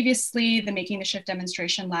mentioned previously, the Making the Shift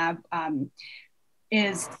demonstration lab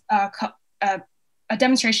is a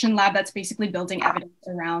demonstration lab that's basically building evidence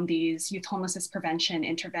around these youth homelessness prevention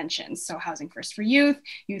interventions. So Housing First for Youth,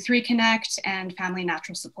 Youth Reconnect, and Family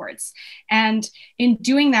Natural Supports. And in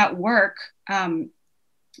doing that work,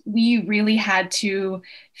 we really had to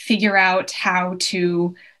figure out how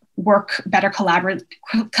to work better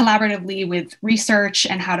collaboratively with research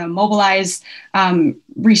and how to mobilize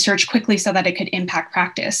research quickly so that it could impact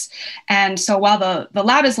practice. And so while the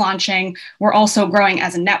lab is launching, we're also growing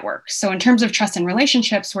as a network. So in terms of trust and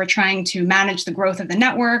relationships, we're trying to manage the growth of the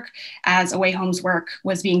network as Away Home's work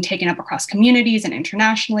was being taken up across communities and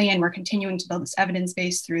internationally, and we're continuing to build this evidence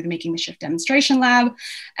base through the Making the Shift demonstration lab.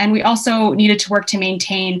 And we also needed to work to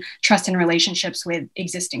maintain trust and relationships with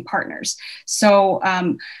existing partners. So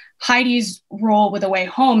Heidi's role with Away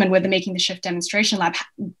Home and with the Making the Shift demonstration lab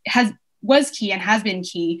was key and has been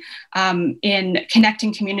key in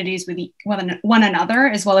connecting communities with one another,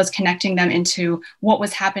 as well as connecting them into what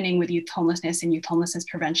was happening with youth homelessness and youth homelessness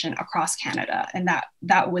prevention across Canada. And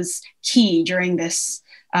that was key during this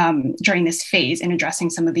phase in addressing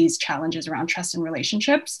some of these challenges around trust and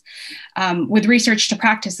relationships. With research to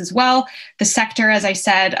practice as well, the sector, as I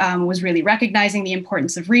said, was really recognizing the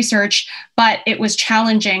importance of research, but it was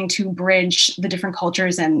challenging to bridge the different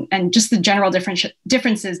cultures and just the general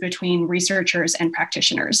differences between researchers and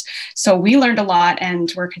practitioners. So we learned a lot,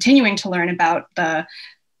 and we're continuing to learn about the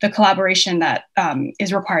collaboration that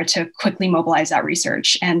is required to quickly mobilize that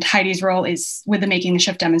research. And Heidi's role is with the Making the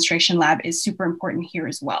Shift demonstration lab is super important here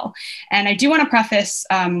as well. And I do want to preface,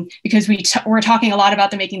 because we're talking a lot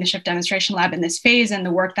about the Making the Shift demonstration lab in this phase and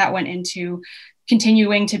the work that went into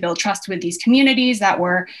continuing to build trust with these communities that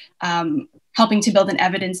were helping to build an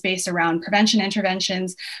evidence base around prevention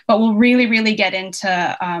interventions, but we'll really, really get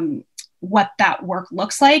into what that work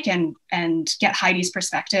looks like and get Heidi's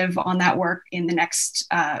perspective on that work in the next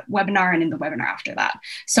webinar and in the webinar after that.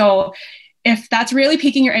 So if that's really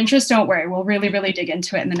piquing your interest, don't worry. We'll really, really dig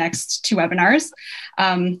into it in the next 2 webinars.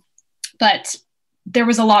 But there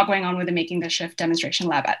was a lot going on with the Making the Shift demonstration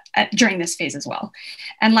lab during this phase as well.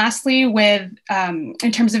 And lastly,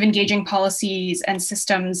 in terms of engaging policies and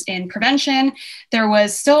systems in prevention, there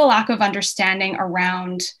was still a lack of understanding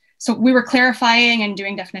around, so we were clarifying and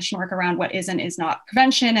doing definition work around what is and is not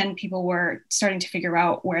prevention, and people were starting to figure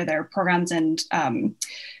out where their programs and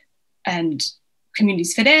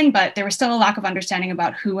communities fit in, but there was still a lack of understanding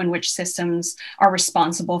about who and which systems are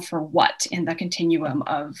responsible for what in the continuum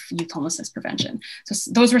of youth homelessness prevention.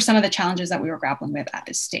 So those were some of the challenges that we were grappling with at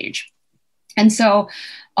this stage. And so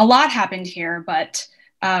a lot happened here, but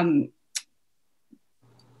as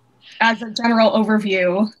a general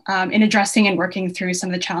overview, in addressing and working through some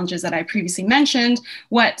of the challenges that I previously mentioned,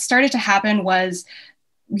 what started to happen was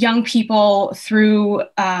young people, through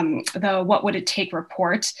the What Would It Take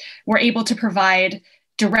report, were able to provide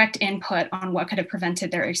direct input on what could have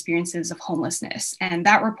prevented their experiences of homelessness. And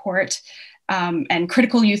that report and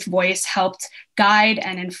Critical Youth Voice helped guide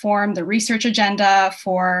and inform the research agenda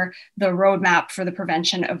for the roadmap for the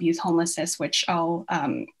prevention of youth homelessness, which I'll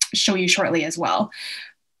show you shortly as well.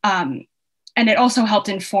 And it also helped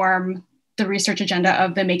inform the research agenda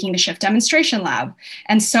of the Making the Shift demonstration lab.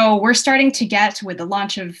 And so we're starting to get, with the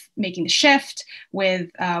launch of Making the Shift, with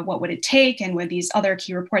What Would It Take, and with these other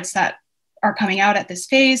key reports that are coming out at this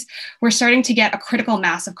phase, we're starting to get a critical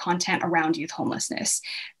mass of content around youth homelessness,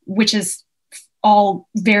 which is all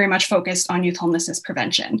very much focused on youth homelessness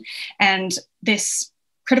prevention. And this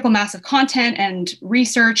critical mass of content and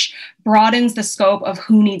research broadens the scope of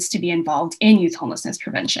who needs to be involved in youth homelessness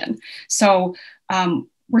prevention. So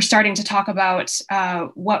we're starting to talk about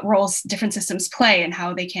what roles different systems play and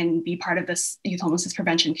how they can be part of this youth homelessness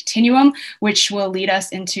prevention continuum, which will lead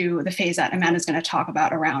us into the phase that Amanda's going to talk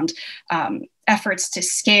about around efforts to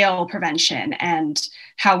scale prevention and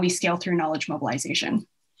how we scale through knowledge mobilization.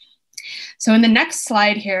 So in the next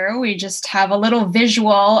slide here, we just have a little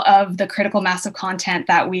visual of the critical mass of content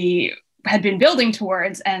that we had been building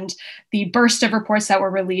towards and the burst of reports that were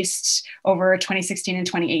released over 2016 and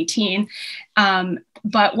 2018.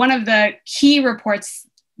 But one of the key reports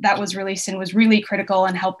that was released and was really critical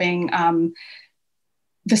in helping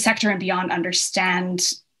the sector and beyond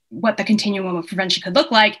understand what the continuum of prevention could look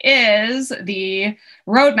like is the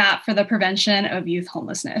roadmap for the prevention of youth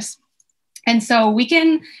homelessness. And so we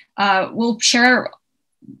can, we'll share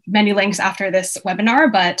many links after this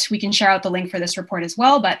webinar, but we can share out the link for this report as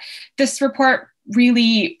well. But this report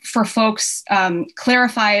really, for folks,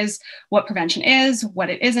 clarifies what prevention is, what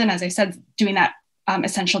it isn't, as I said, doing that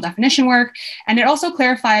essential definition work. And it also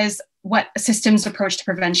clarifies what a systems approach to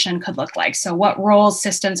prevention could look like. So what roles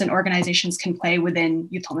systems and organizations can play within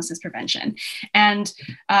youth homelessness prevention. And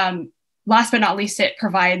last but not least, it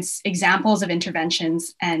provides examples of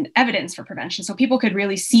interventions and evidence for prevention. So people could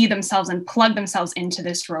really see themselves and plug themselves into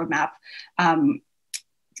this roadmap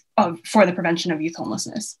for the prevention of youth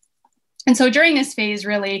homelessness. And so during this phase,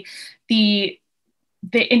 really, the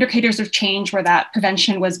indicators of change were that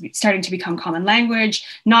prevention was starting to become common language,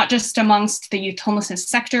 not just amongst the youth homelessness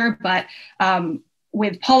sector, but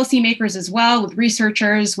with policymakers as well, with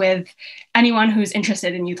researchers, with anyone who's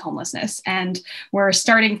interested in youth homelessness. And we're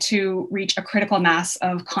starting to reach a critical mass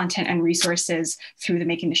of content and resources through the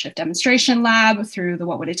Making the Shift demonstration lab, through the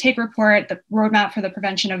What Would It Take report, the roadmap for the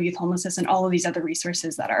prevention of youth homelessness, and all of these other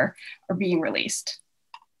resources that are being released.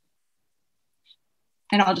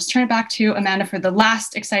 And I'll just turn it back to Amanda for the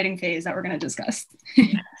last exciting phase that we're going to discuss.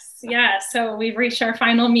 Yeah, so we've reached our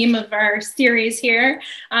final meme of our series here.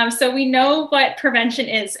 So we know what prevention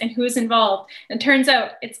is and who's involved. And turns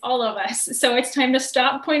out it's all of us. So it's time to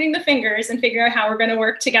stop pointing the fingers and figure out how we're going to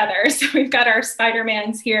work together. So we've got our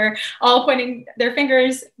Spider-Mans here, all pointing their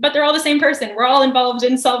fingers, but they're all the same person. We're all involved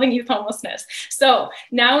in solving youth homelessness. So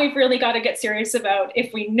now we've really got to get serious about,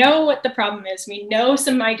 if we know what the problem is, we know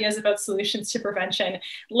some ideas about solutions to prevention,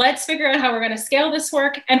 let's figure out how we're going to scale this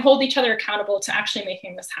work and hold each other accountable to actually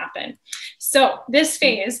making this happen. So this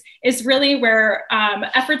phase is really where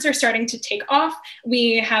efforts are starting to take off.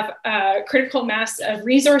 We have a critical mass of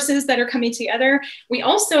resources that are coming together. We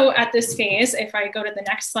also, at this phase, if I go to the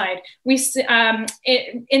next slide,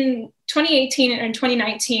 in 2018 and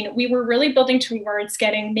 2019, we were really building towards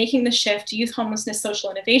Making the Shift Youth Homelessness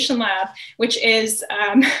Social Innovation Lab, which is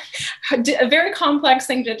a very complex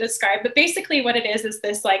thing to describe. But basically what it is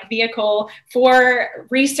this like vehicle for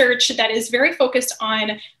research that is very focused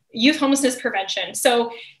on youth homelessness prevention.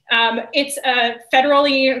 So It's a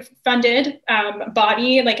federally funded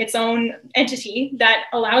body, like its own entity, that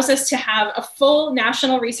allows us to have a full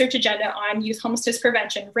national research agenda on youth homelessness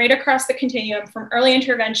prevention, right across the continuum, from early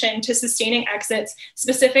intervention to sustaining exits,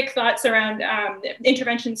 specific thoughts around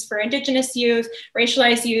interventions for Indigenous youth,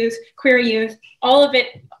 racialized youth, queer youth, all of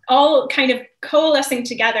it, all kind of coalescing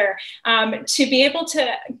together to be able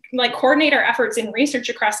to like coordinate our efforts in research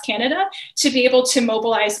across Canada to be able to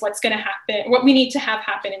mobilize what's going to happen, what we need to have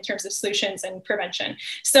happen in terms of solutions and prevention.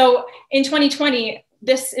 So in 2020,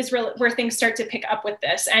 this is really where things start to pick up with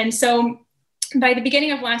this. And so by the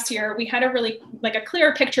beginning of last year, we had a really like a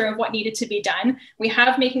clearer picture of what needed to be done. We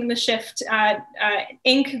have Making the Shift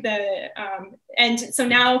Inc. And so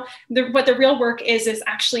now what the real work is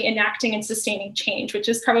actually enacting and sustaining change, which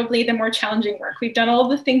is probably the more challenging work. We've done all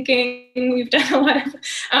the thinking, we've done a lot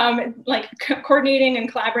of like coordinating and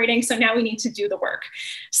collaborating. So now we need to do the work.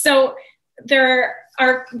 So there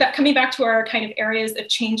are, coming back to our kind of areas of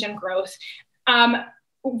change and growth,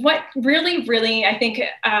 what really, I think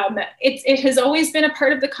it has always been a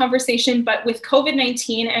part of the conversation, but with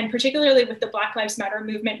COVID-19 and particularly with the Black Lives Matter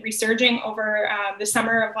movement resurging over the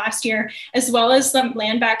summer of last year, as well as some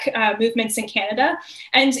land back movements in Canada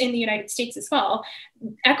and in the United States as well,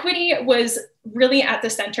 equity was really at the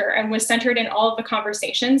center and was centered in all of the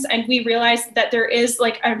conversations. And we realized that there is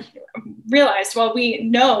we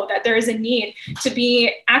know that there is a need to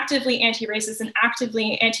be actively anti-racist and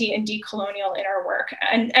actively anti and decolonial in our work,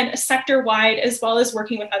 and sector-wide, as well as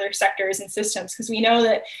working with other sectors and systems, because we know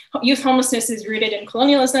that youth homelessness is rooted in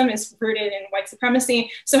colonialism, is rooted in white supremacy.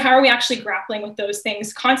 So how are we actually grappling with those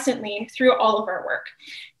things constantly through all of our work?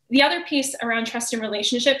 The other piece around trust and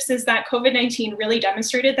relationships is that COVID-19 really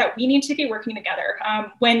demonstrated that we need to be working together.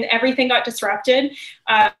 When everything got disrupted,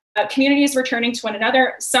 communities were turning to one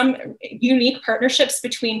another. Some unique partnerships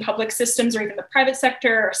between public systems or even the private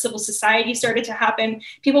sector or civil society started to happen.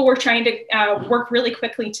 People were trying to work really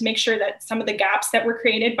quickly to make sure that some of the gaps that were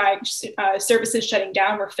created by services shutting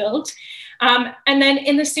down were filled. And then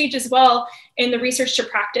in the stage as well, in the research to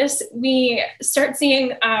practice, we start seeing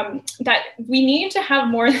that we need to have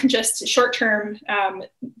more than just short-term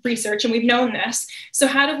research, and we've known this. So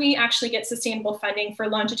how do we actually get sustainable funding for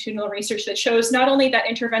longitudinal research that shows not only that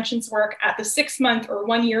interventions work at the 6-month or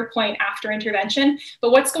 1-year point after intervention,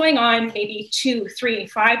 but what's going on maybe 2, 3,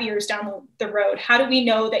 5 years down the road? How do we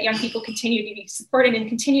know that young people continue to be supported and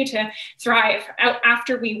continue to thrive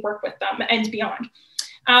after we work with them and beyond?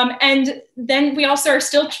 And then we also are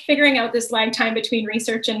still figuring out this lag time between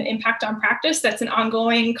research and impact on practice. That's an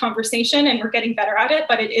ongoing conversation, and we're getting better at it,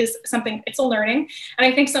 but it is something, it's a learning. And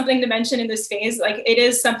I think something to mention in this phase, like it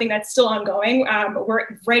is something that's still ongoing.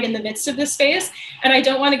 We're right in the midst of this phase. And I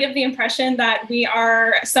don't want to give the impression that we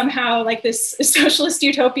are somehow like this socialist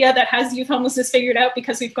utopia that has youth homelessness figured out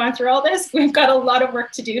because we've gone through all this. We've got a lot of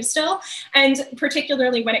work to do still. And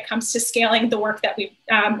particularly when it comes to scaling the work that we've,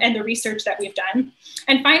 and the research that we've done.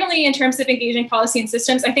 And finally, in terms of engaging policy and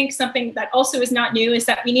systems, I think something that also is not new is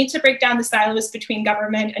that we need to break down the silos between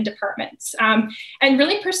government and departments and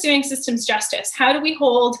really pursuing systems justice. How do we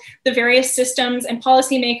hold the various systems and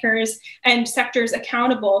policymakers and sectors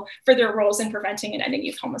accountable for their roles in preventing and ending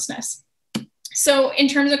youth homelessness? So in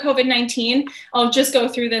terms of COVID-19, I'll just go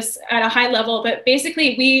through this at a high level, but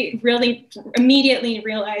basically we really immediately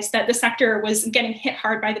realized that the sector was getting hit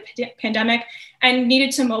hard by the pandemic and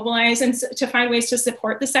needed to mobilize and to find ways to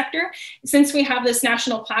support the sector. Since we have this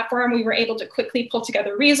national platform, we were able to quickly pull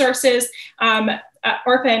together resources.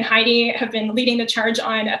 Orpa and Heidi have been leading the charge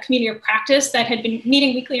on a community of practice that had been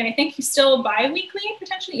meeting weekly, and I think still bi-weekly,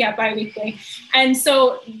 potentially, yeah, bi-weekly. And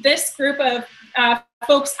so this group of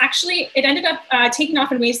folks, actually, it ended up taking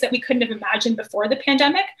off in ways that we couldn't have imagined before the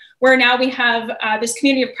pandemic, where now we have this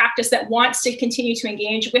community of practice that wants to continue to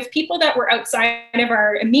engage with people that were outside of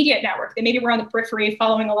our immediate network. They maybe were on the periphery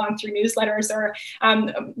following along through newsletters or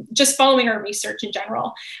just following our research in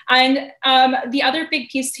general. And the other big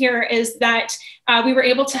piece here is that we were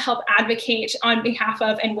able to help advocate on behalf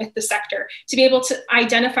of and with the sector to be able to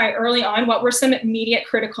identify early on what were some immediate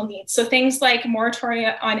critical needs. So things like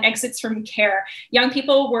moratoria on exits from care. Young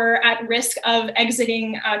people were at risk of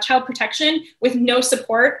exiting child protection with no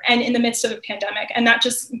support and in the midst of a pandemic, and that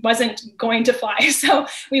just wasn't going to fly. So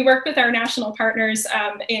we worked with our national partners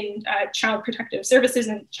in child protective services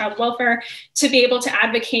and child welfare to be able to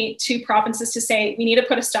advocate to provinces to say, we need to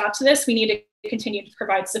put a stop to this. We need to continue to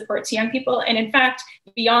provide support to young people. And in fact,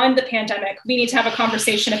 beyond the pandemic, we need to have a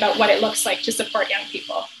conversation about what it looks like to support young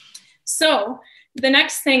people. So the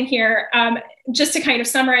next thing here just to kind of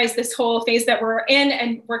summarize this whole phase that we're in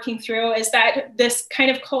and working through, is that this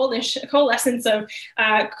kind of coalescence of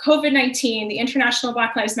COVID-19, the international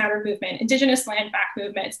Black Lives Matter movement, Indigenous land back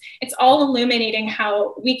movements, it's all illuminating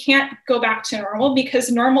how we can't go back to normal,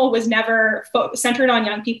 because normal was never centered on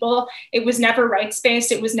young people. It was never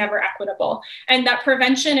rights-based. It was never equitable. And that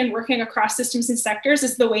prevention and working across systems and sectors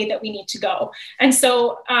is the way that we need to go. And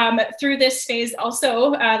so through this phase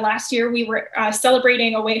also, last year we were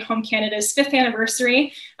celebrating Away Home Canada's 5th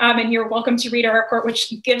anniversary. And you're welcome to read our report,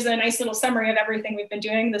 which gives a nice little summary of everything we've been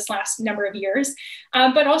doing this last number of years.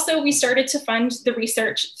 But also we started to fund the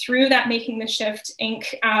research through that Making the Shift Inc.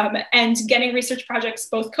 And getting research projects,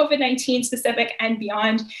 both COVID-19 specific and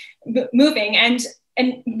beyond, moving. And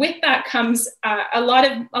with that comes a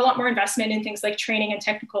lot more investment in things like training and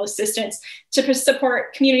technical assistance to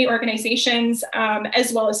support community organizations,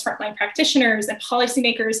 as well as frontline practitioners and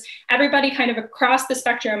policymakers, everybody kind of across the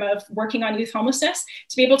spectrum of working on youth homelessness,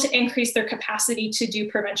 to be able to increase their capacity to do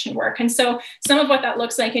prevention work. And so some of what that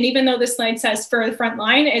looks like, and even though this slide says for the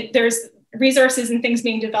frontline, there's resources and things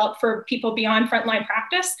being developed for people beyond frontline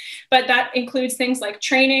practice, but that includes things like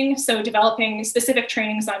training. So developing specific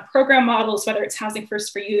trainings on program models, whether it's Housing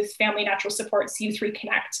First for Youth, Family Natural Supports, Youth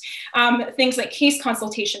Reconnect, things like case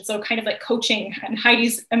consultation. So kind of like coaching, and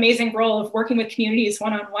Heidi's amazing role of working with communities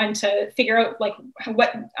one-on-one to figure out like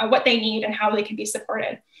what they need and how they can be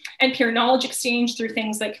supported. And peer knowledge exchange through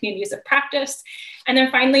things like communities of practice. And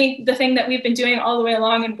then finally, the thing that we've been doing all the way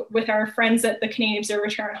along, and with our friends at the Canadian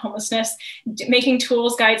Observatory on Homelessness, making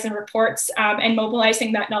tools, guides, and reports, and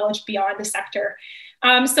mobilizing that knowledge beyond the sector.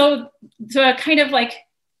 So the kind of like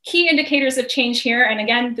key indicators of change here, and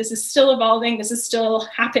again, this is still evolving, this is still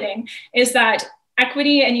happening, is that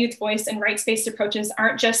equity and youth voice and rights-based approaches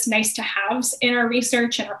aren't just nice to haves in our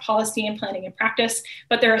research and our policy and planning and practice,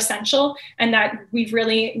 but they're essential, and that we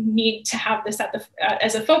really need to have this at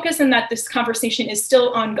as a focus, and that this conversation is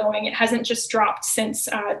still ongoing. It hasn't just dropped since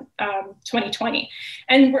 2020.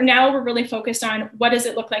 And we're really focused on what does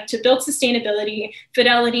it look like to build sustainability,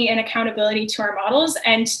 fidelity, and accountability to our models,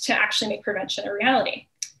 and to actually make prevention a reality.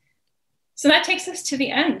 So that takes us to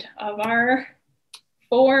the end of our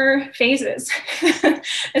 4 phases.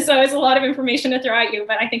 And so it's a lot of information to throw at you,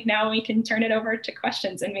 but I think now we can turn it over to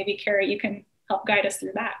questions, and maybe Carrie, you can help guide us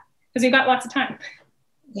through that, because we've got lots of time.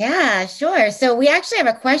 Yeah, sure. So we actually have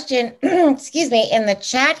a question, excuse me, in the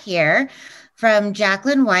chat here from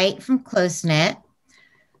Jacqueline White from Close Knit.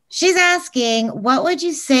 She's asking, what would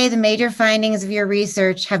you say the major findings of your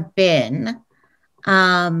research have been?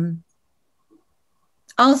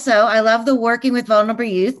 Also, I love the working with vulnerable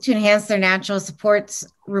youth to enhance their natural supports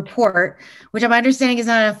report, which I'm understanding is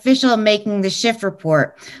not an official Making the Shift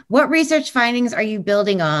report. What research findings are you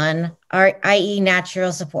building on, i.e.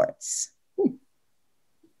 natural supports? Who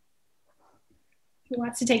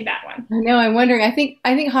wants to take that one? I know, I'm wondering. I think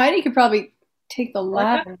Heidi could probably take the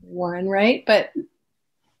latter one, right? But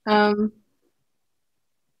I'm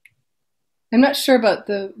not sure about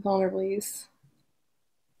the vulnerable youth.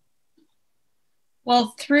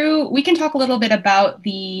 Well, we can talk a little bit about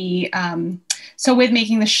the, so with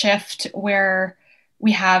Making the Shift, where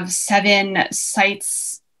we have 7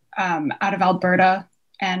 sites out of Alberta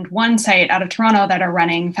and 1 site out of Toronto that are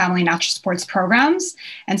running family natural supports programs.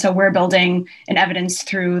 And so we're building evidence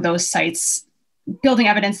through those sites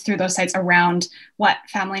around what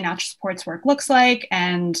family natural supports work looks like,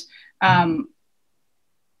 and,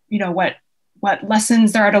 you know, what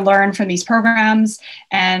lessons there are to learn from these programs.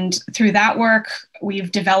 And through that work,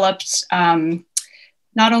 we've developed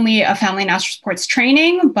not only a family natural supports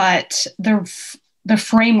training, but the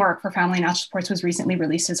framework for family natural supports was recently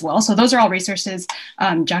released as well. So those are all resources,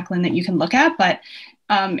 Jacqueline, that you can look at. But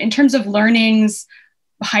in terms of learnings,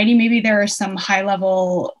 Heidi, maybe there are some high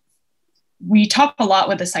level, we talk a lot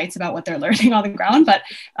with the sites about what they're learning on the ground, but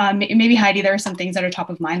maybe Heidi, there are some things that are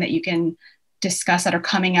top of mind that you can discuss that are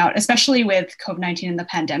coming out, especially with COVID-19 and the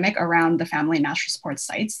pandemic, around the family and natural support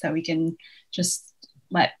sites that we can just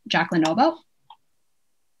let Jacqueline know about.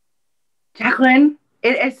 Jacqueline,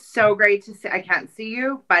 it is so great to see. I can't see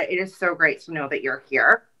you, but it is so great to know that you're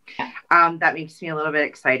here. That makes me a little bit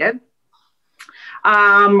excited.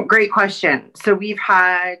 Great question. So we've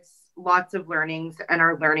had lots of learnings, and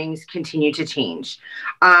our learnings continue to change.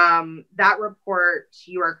 That report,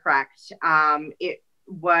 you are correct. It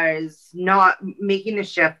not making the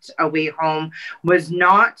shift away home, was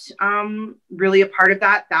not really a part of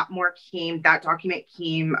that. That document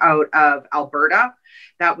came out of Alberta.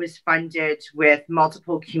 That was funded with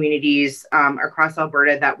multiple communities across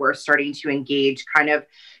Alberta that were starting to engage kind of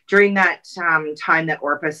during that time that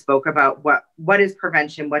Orpa spoke about what is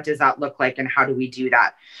prevention, what does that look like, and how do we do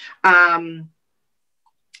that.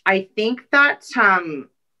 I think that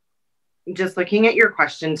just looking at your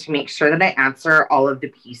question to make sure that I answer all of the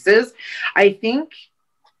pieces,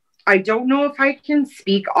 I don't know if I can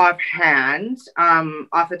speak offhand,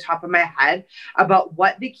 off the top of my head, about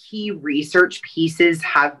what the key research pieces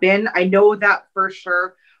have been. I know that for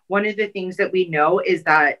sure, one of the things that we know is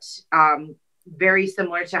that very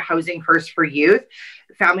similar to Housing First for Youth,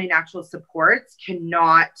 family natural supports should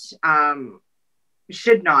not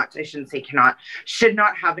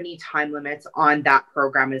have any time limits on that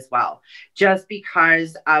program as well, just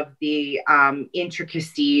because of the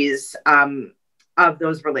intricacies of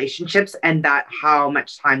those relationships and that how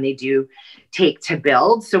much time they do take to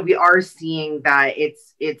build. So we are seeing that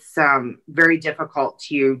it's very difficult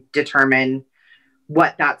to determine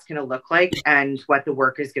what that's going to look like and what the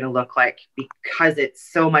work is going to look like, because it's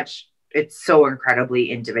so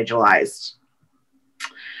incredibly individualized.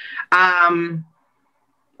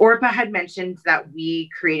 Orpa had mentioned that we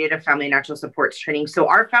created a family natural supports training. So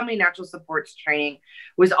our family natural supports training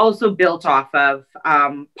was also built off of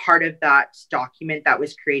part of that document that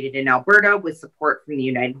was created in Alberta with support from the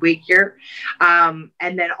United Way here. And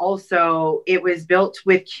then also it was built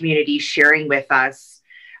with community sharing with us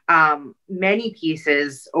many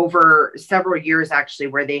pieces over several years, actually,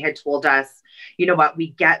 where they had told us, you know what, we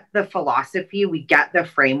get the philosophy, we get the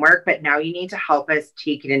framework, but now you need to help us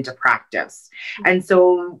take it into practice. And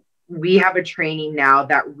so we have a training now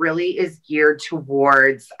that really is geared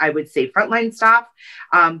towards, I would say, frontline staff,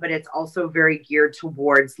 but it's also very geared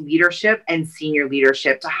towards leadership and senior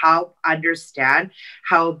leadership to help understand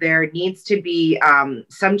how there needs to be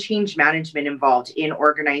some change management involved in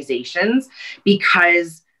organizations,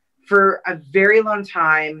 because for a very long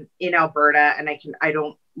time in Alberta, and I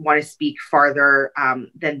don't want to speak farther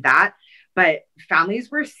than that, but families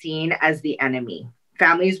were seen as the enemy.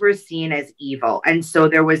 Families were seen as evil. And so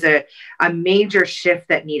there was a major shift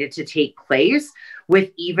that needed to take place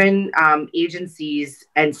with even agencies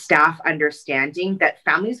and staff understanding that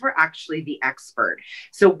families were actually the expert.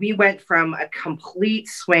 So we went from a complete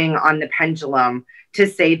swing on the pendulum to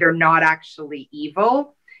say they're not actually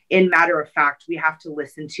evil. In matter of fact, we have to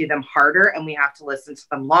listen to them harder and we have to listen to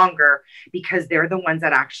them longer, because they're the ones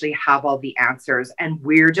that actually have all the answers. And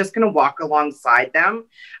we're just going to walk alongside them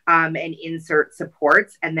and insert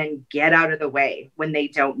supports and then get out of the way when they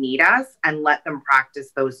don't need us and let them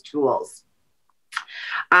practice those tools.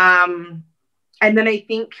 And then I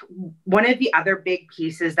think one of the other big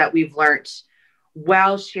pieces that we've learned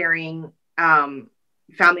while sharing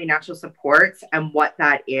family natural supports and what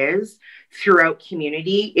that is throughout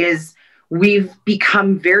community is we've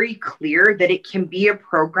become very clear that it can be a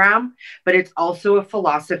program, but it's also a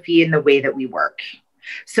philosophy in the way that we work.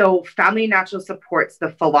 So family natural supports,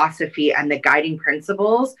 the philosophy and the guiding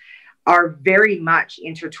principles are very much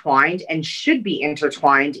intertwined and should be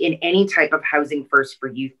intertwined in any type of Housing First for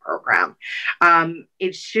Youth program.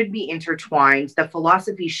 It should be intertwined. The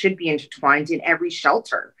philosophy should be intertwined in every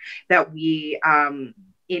shelter that we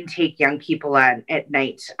intake young people at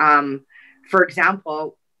night. For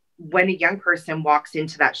example, when a young person walks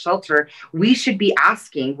into that shelter, we should be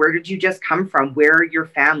asking, where did you just come from? Where are your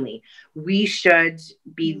family? We should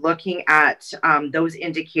be looking at those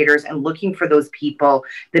indicators and looking for those people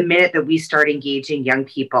the minute that we start engaging young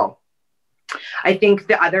people. I think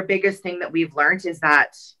the other biggest thing that we've learned is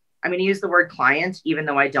that, I'm going to use the word client, even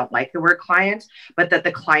though I don't like the word client, but that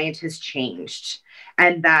the client has changed.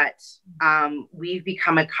 And that we've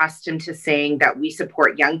become accustomed to saying that we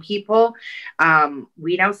support young people.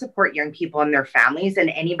 We now support young people and their families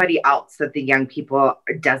and anybody else that the young people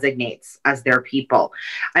designates as their people.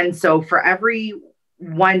 And so for every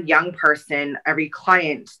one young person, every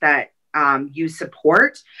client that you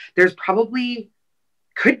support, there's probably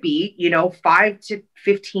could be, 5 to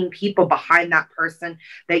 15 people behind that person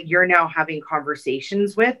that you're now having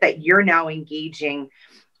conversations with, that you're now engaging,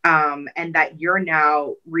 and that you're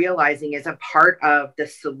now realizing is a part of the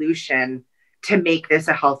solution to make this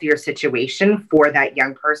a healthier situation for that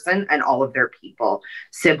young person and all of their people,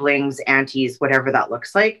 siblings, aunties, whatever that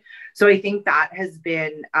looks like. So I think that has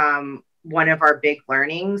been one of our big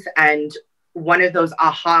learnings, and one of those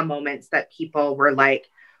aha moments that people were like,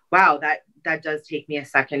 wow, that does take me a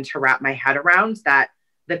second to wrap my head around, that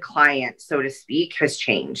the client, so to speak, has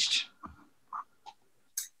changed.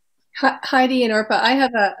 Heidi and Orpa, I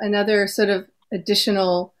have another sort of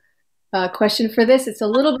additional question for this. It's a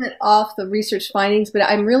little bit off the research findings, but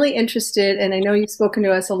I'm really interested, and I know you've spoken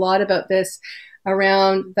to us a lot about this,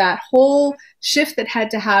 around that whole shift that had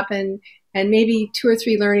to happen, and maybe 2 or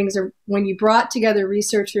 3 learnings are when you brought together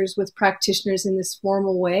researchers with practitioners in this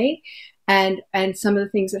formal way, and some of the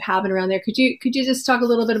things that happen around there. Could you just talk a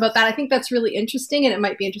little bit about that? I think that's really interesting, and it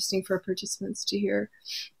might be interesting for participants to hear.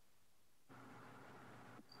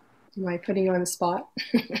 Am I putting you on the spot?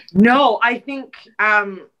 No, I think,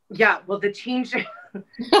 yeah, well, the change,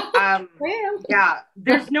 yeah,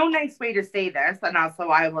 there's no nice way to say this, and also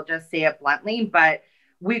I will just say it bluntly, but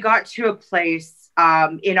we got to a place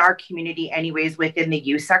in our community anyways, within the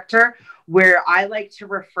youth sector, where I like to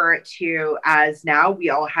refer it to as now we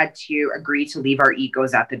all had to agree to leave our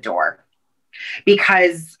egos at the door.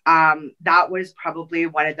 Because that was probably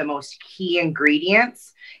one of the most key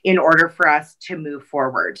ingredients in order for us to move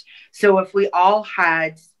forward. So if we all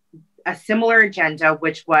had a similar agenda,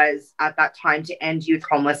 which was at that time to end youth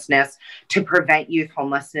homelessness, to prevent youth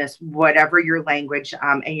homelessness, whatever your language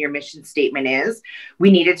and your mission statement is,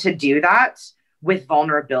 we needed to do that with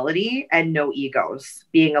vulnerability and no egos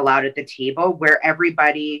being allowed at the table, where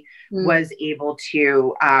everybody was able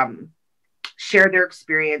to share their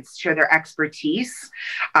experience, share their expertise,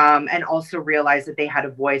 and also realize that they had a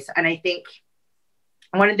voice. And I think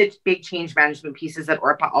one of the big change management pieces that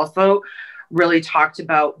Orpa also really talked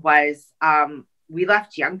about was we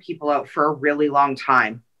left young people out for a really long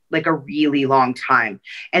time, like a really long time.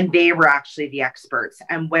 And they were actually the experts.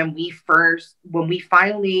 And when we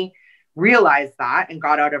finally realized that and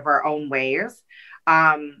got out of our own ways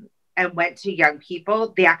and went to young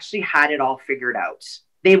people, they actually had it all figured out.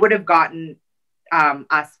 They would have gotten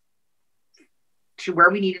us to where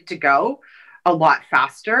we needed to go a lot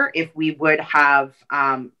faster if we would have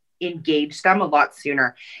engaged them a lot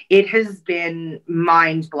sooner. It has been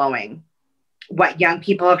mind-blowing what young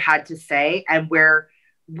people have had to say, and where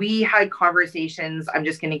we had conversations. I'm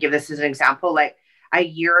just going to give this as an example. Like a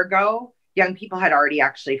year ago, young people had already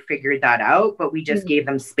actually figured that out, but we just gave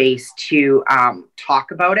them space to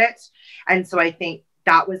talk about it. And so I think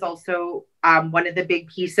that was also one of the big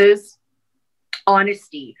pieces.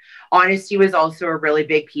 Honesty was also a really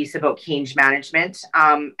big piece about change management,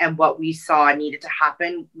 and what we saw needed to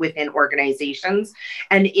happen within organizations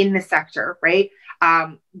and in the sector, right?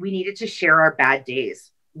 We needed to share our bad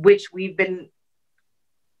days, which we've been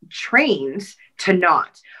trained to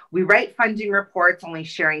not. We write funding reports only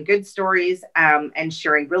sharing good stories and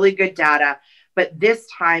sharing really good data. But this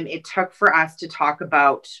time it took for us to talk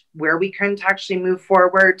about where we couldn't actually move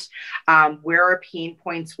forward, where our pain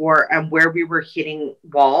points were, and where we were hitting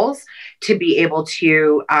walls to be able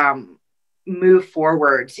to move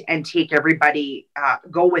forward and take everybody,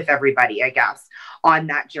 go with everybody, I guess, on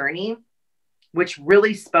that journey, which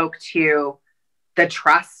really spoke to the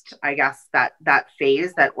trust, I guess, that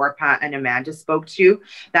phase that Orpa and Amanda spoke to,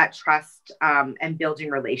 that trust and building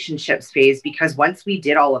relationships phase. Because once we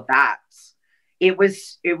did all of that, it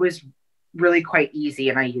was really quite easy.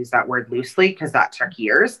 And I use that word loosely because that took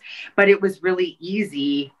years, but it was really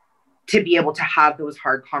easy to be able to have those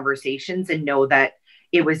hard conversations and know that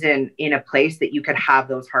it was in a place that you could have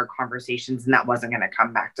those hard conversations and that wasn't going to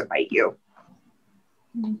come back to bite you.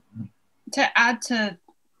 To add to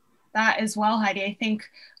that as well, Heidi, I think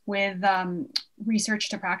with research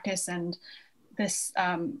to practice and this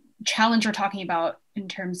challenge we're talking about in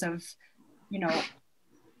terms of,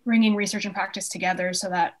 bringing research and practice together so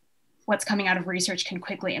that what's coming out of research can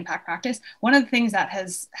quickly impact practice. One of the things that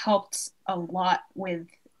has helped a lot with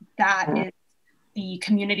that is the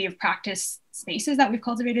community of practice spaces that we've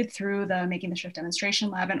cultivated through the Making the Shift demonstration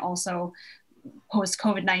lab, and also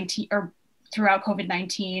post-COVID-19 or throughout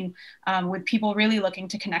COVID-19, with people really looking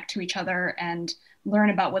to connect to each other and learn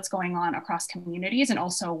about what's going on across communities, and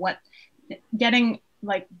also getting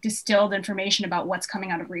like distilled information about what's coming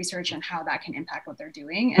out of research and how that can impact what they're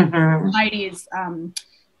doing. And Heidi's,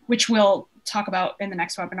 which we'll talk about in the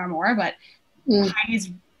next webinar more, but Heidi's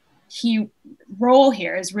role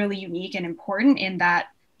here is really unique and important in that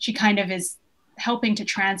she kind of is helping to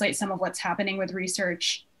translate some of what's happening with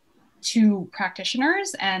research to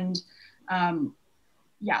practitioners. And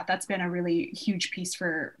yeah, that's been a really huge piece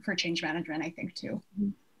for change management, I think, too.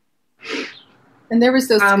 And there was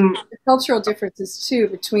those cultural differences too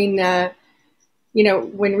between,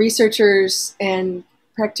 when researchers and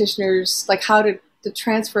practitioners, like how the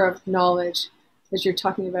transfer of knowledge, as you're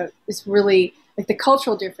talking about, is really like the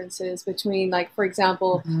cultural differences between, like, for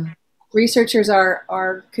example, researchers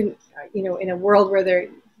are in a world where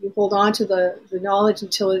you hold on to the knowledge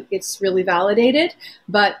until it's really validated,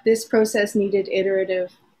 but this process needed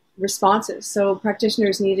iterative responses. So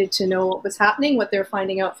practitioners needed to know what was happening, what they're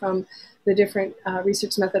finding out from the different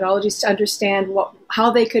research methodologies to understand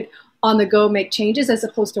how they could on the go make changes as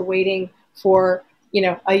opposed to waiting for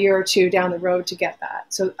a year or two down the road to get that.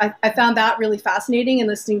 So I found that really fascinating, and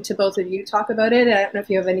listening to both of you talk about it. I don't know if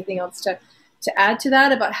you have anything else to add to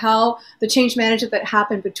that about how the change management that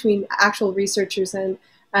happened between actual researchers and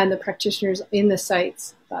the practitioners in the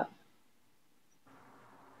sites.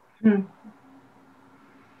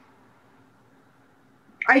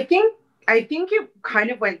 I think it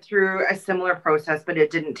kind of went through a similar process, but it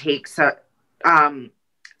didn't take such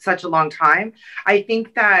a long time. I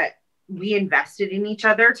think that we invested in each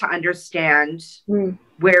other to understand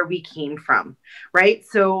where we came from, right?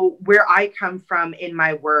 So where I come from in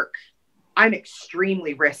my work, I'm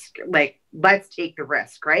extremely let's take the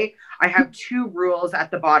risk, right? I have 2 rules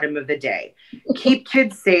at the bottom of the day. Keep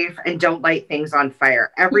kids safe and don't light things on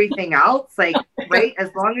fire. Everything else, right? As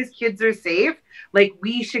long as kids are safe,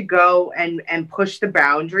 we should go and push the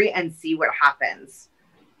boundary and see what happens.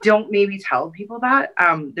 Don't maybe tell people that.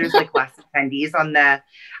 There's less attendees on the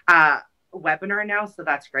webinar now, so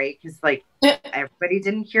that's great because everybody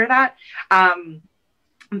didn't hear that.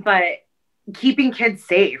 But keeping kids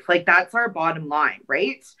safe, that's our bottom line,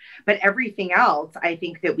 right? But everything else, I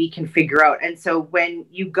think that we can figure out. And so when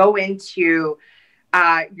you go into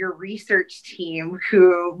your research team,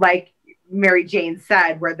 who, like Mary Jane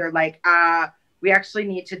said, where they're we actually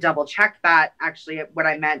need to double check that. Actually, what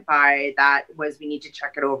I meant by that was we need to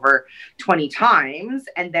check it over 20 times.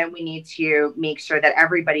 And then we need to make sure that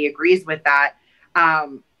everybody agrees with that.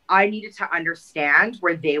 I needed to understand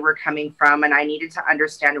where they were coming from, and I needed to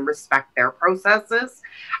understand and respect their processes.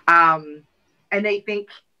 And I think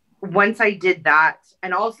once I did that,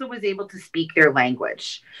 and also was able to speak their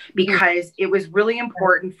language, because it was really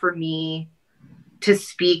important for me to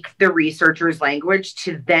speak the researchers' language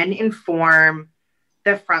to then inform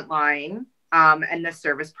the frontline and the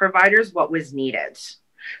service providers what was needed.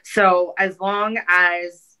 So as long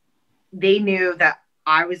as they knew that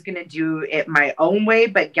I was going to do it my own way,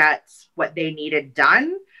 but get what they needed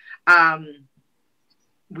done,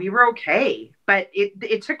 we were okay. But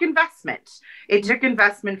it took investment. It took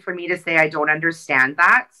investment for me to say, I don't understand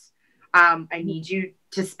that. I need you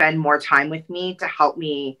to spend more time with me to help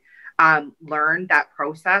me learn that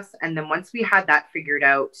process. And then once we had that figured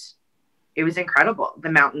out, it was incredible, the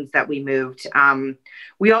mountains that we moved.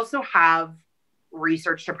 We also have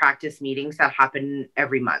research to practice meetings that happen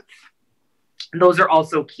every month. Those are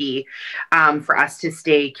also key for us to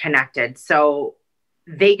stay connected. So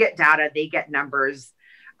they get data, they get numbers,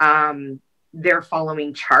 they're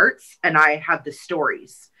following charts, and I have the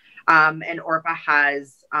stories. And Orpa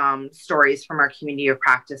has stories from our community of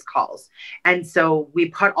practice calls. And so we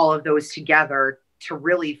put all of those together to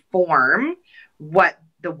really form what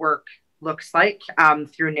the work looks like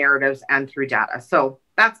through narratives and through data. So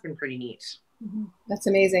that's been pretty neat. That's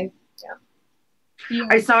amazing. Yeah.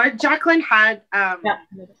 I saw Jacqueline had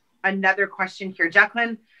another question here.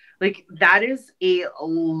 Jacqueline, that is a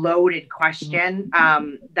loaded question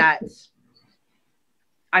that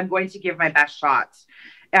I'm going to give my best shot.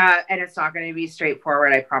 And it's not going to be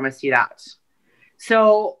straightforward. I promise you that.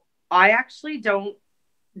 So I actually don't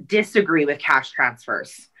disagree with cash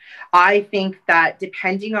transfers. I think that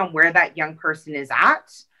depending on where that young person is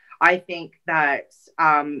at, I think that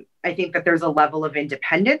there's a level of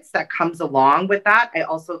independence that comes along with that. I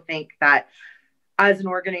also think that as an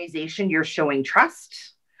organization, you're showing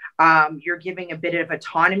trust. You're giving a bit of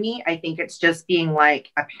autonomy. I think it's just being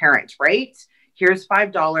like a parent, right? Here's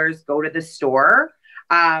 $5, go to the store.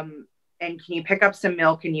 And can you pick up some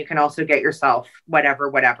milk, and you can also get yourself whatever,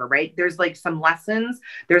 right? There's some lessons.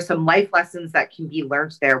 There's some life lessons that can be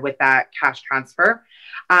learned there with that cash transfer.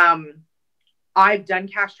 I've done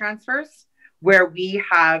cash transfers where we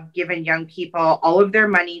have given young people all of their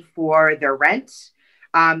money for their rent.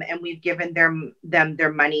 And we've given them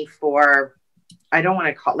their money for, I don't want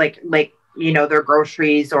to call their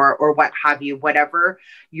groceries or what have you, whatever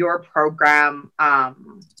your program,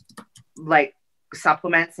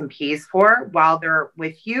 supplements and pays for while they're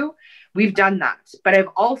with you. We've done that. But I've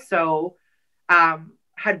also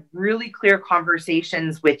had really clear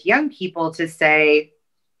conversations with young people to say,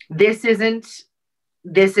 this isn't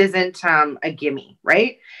a gimme,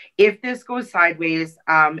 right? If this goes sideways,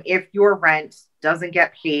 if your rent doesn't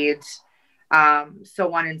get paid,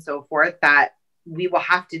 so on and so forth, that we will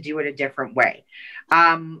have to do it a different way.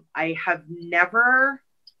 I have never,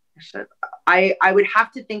 I would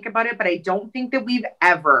have to think about it, but I don't think that we've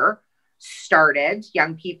ever started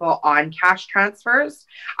young people on cash transfers.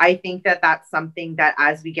 I think that that's something that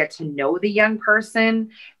as we get to know the young person,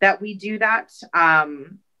 that we do that.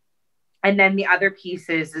 And then the other piece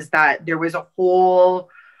is that there was a whole,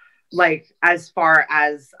 like, as far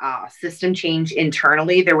as system change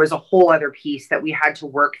internally, there was a whole other piece that we had to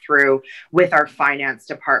work through with our finance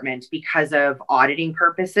department because of auditing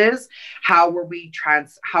purposes. How were we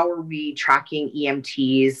tracking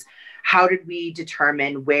EMTs? How did we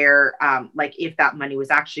determine where, like, if that money was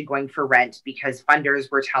actually going for rent? Because funders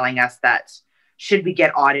were telling us that should we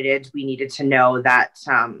get audited, we needed to know that,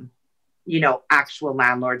 you know, actual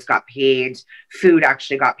landlords got paid, food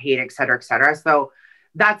actually got paid, et cetera, et cetera. So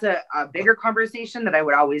that's a bigger conversation that I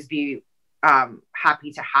would always be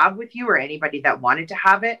happy to have with you or anybody that wanted to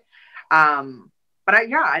have it. But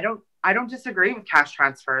I don't disagree with cash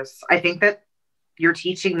transfers. I think that you're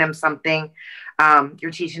teaching them something.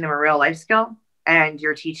 You're teaching them a real life skill, and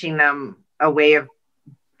you're teaching them a way of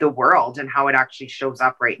the world and how it actually shows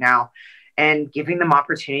up right now, and giving them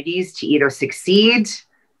opportunities to either succeed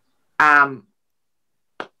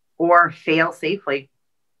or fail safely.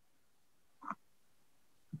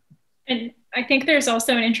 And I think there's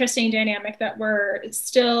also an interesting dynamic that we're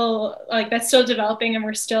still, like, that's still developing, and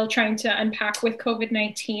we're still trying to unpack with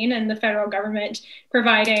COVID-19 and the federal government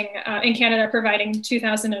providing, in Canada, providing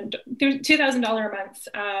 $2,000 a month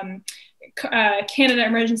Canada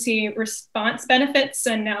Emergency Response benefits,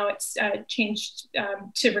 and now it's changed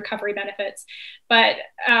to recovery benefits. But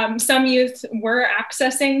some youth were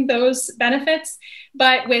accessing those benefits,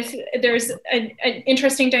 but there's an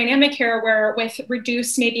interesting dynamic here where with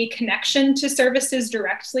reduced maybe connection to services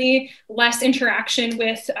directly, less interaction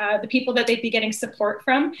with the people that they'd be getting support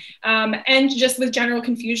from, and just with general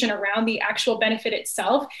confusion around the actual benefit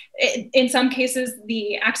itself. In some cases,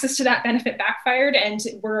 the access to that benefit backfired, and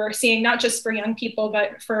we're seeing not just for young people,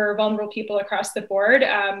 but for vulnerable people across the board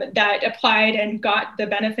that applied and got the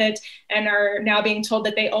benefit and are now being told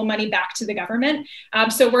that they owe money back to the government.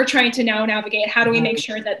 So we're trying to now navigate, how do we make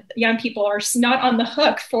sure that young people are not on the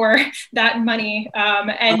hook for that money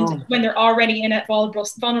when they're already in a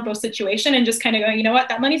vulnerable situation, and just kind of going, you know what,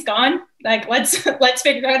 that money's gone. Like, let's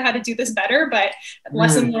figure out how to do this better, but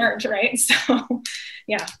lesson learned, right? So,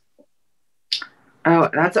 yeah. Oh,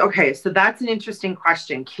 that's okay. So that's an interesting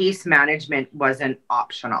question. Case management wasn't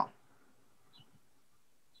optional.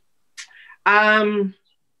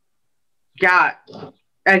 Yeah,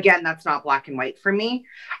 again, that's not black and white for me.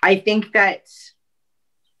 I think that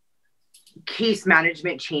case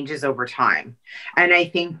management changes over time. And I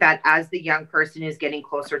think that as the young person is getting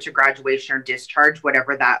closer to graduation or discharge,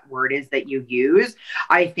 whatever that word is that you use,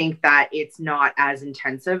 I think that it's not as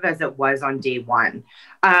intensive as it was on day one.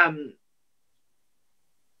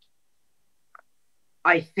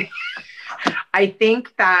 I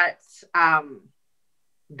think that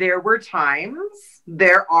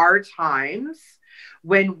there are times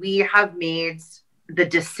when we have made the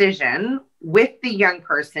decision with the young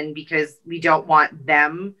person because we don't want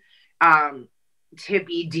them to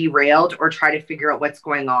be derailed or try to figure out what's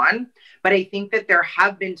going on. But I think that there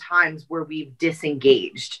have been times where we've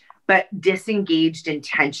disengaged, but disengaged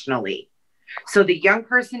intentionally. So the young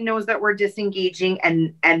person knows that we're disengaging,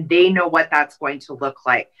 and they know what that's going to look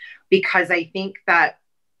like. Because I think that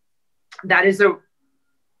is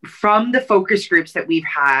from the focus groups that we've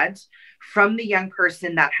had, from the young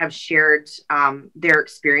person that have shared their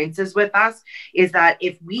experiences with us, is that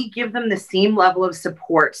if we give them the same level of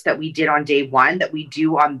supports that we did on day one, that we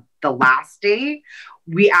do on the last day,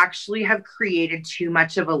 we actually have created too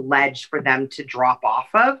much of a ledge for them to drop off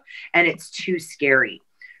of, and it's too scary.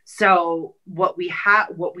 So what we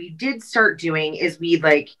did start doing is we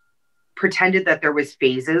pretended that there was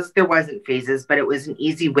phases. There wasn't phases, but it was an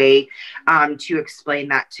easy way to explain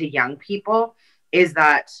that to young people, is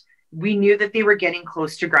that we knew that they were getting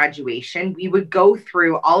close to graduation. We would go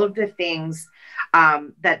through all of the things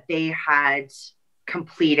that they had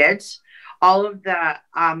completed, all of the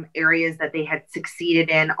areas that they had succeeded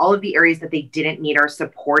in, all of the areas that they didn't need our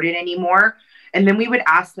support in anymore. And then we would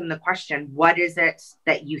ask them the question, what is it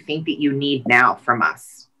that you think that you need now from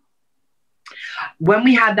us? When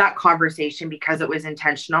we had that conversation, because it was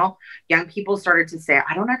intentional, young people started to say,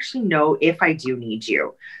 I don't actually know if I do need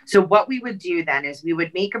you. So what we would do then is we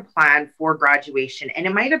would make a plan for graduation, and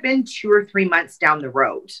it might have been 2 or 3 months down the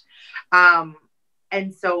road.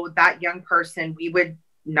 And so that young person, we would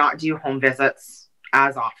not do home visits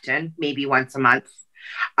as often, maybe once a month.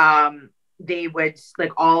 They would,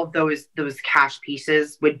 all of those cash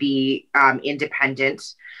pieces would be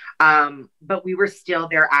independent. But we were still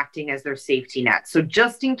there acting as their safety net. So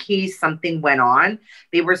just in case something went on,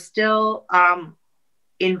 they were still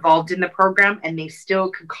involved in the program, and they still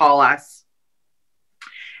could call us.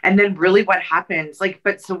 And then really what happens,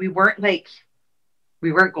 so we weren't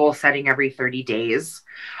We weren't goal setting every 30 days.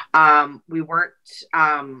 We weren't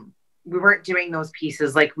doing those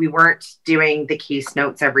pieces. Like, we weren't doing the case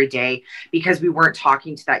notes every day because we weren't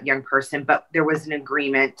talking to that young person, but there was an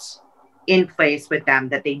agreement in place with them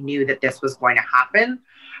that they knew that this was going to happen.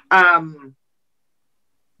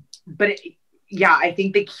 Yeah, I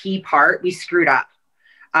think the key part, we screwed up.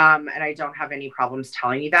 And I don't have any problems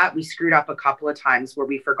telling you that. We screwed up a couple of times where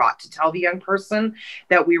we forgot to tell the young person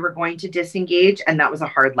that we were going to disengage. And that was a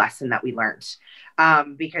hard lesson that we learned,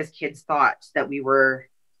 because kids thought that we were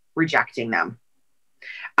rejecting them.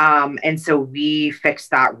 And so we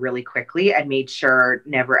fixed that really quickly and made sure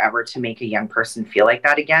never ever to make a young person feel like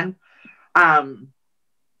that again.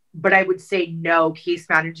 But I would say no, case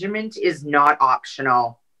management is not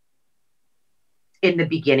optional in the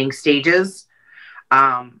beginning stages.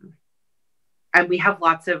 And we have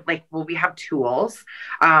lots of we have tools.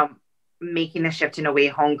 Making the Shift in Away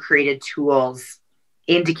Home created tools,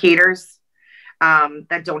 indicators,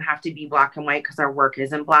 that don't have to be black and white because our work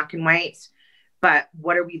isn't black and white. But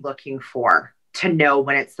what are we looking for to know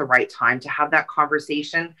when it's the right time to have that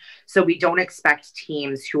conversation? So we don't expect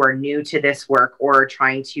teams who are new to this work or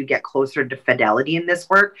trying to get closer to fidelity in this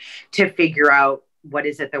work to figure out what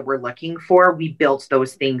is it that we're looking for. We built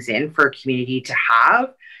those things in for a community to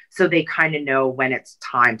have, so they kind of know when it's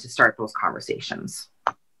time to start those conversations.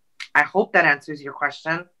 I hope that answers your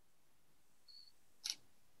question.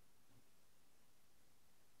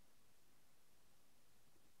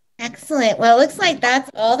 Excellent. Well, it looks like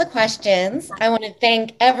that's all the questions. I want to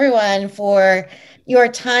thank everyone for your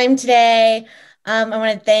time today. I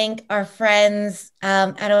want to thank our friends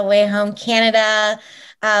at AWHC Home Canada.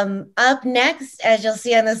 Up next, as you'll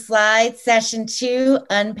see on the slide, session 2,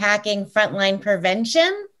 Unpacking Frontline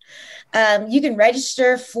Prevention. You can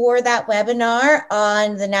register for that webinar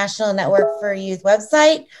on the National Network for Youth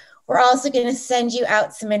website. We're also going to send you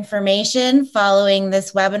out some information following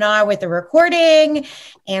this webinar with a recording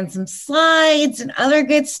and some slides and other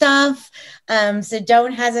good stuff. So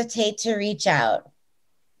don't hesitate to reach out.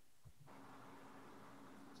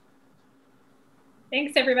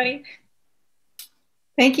 Thanks, everybody.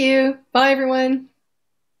 Thank you. Bye, everyone.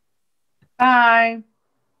 Bye.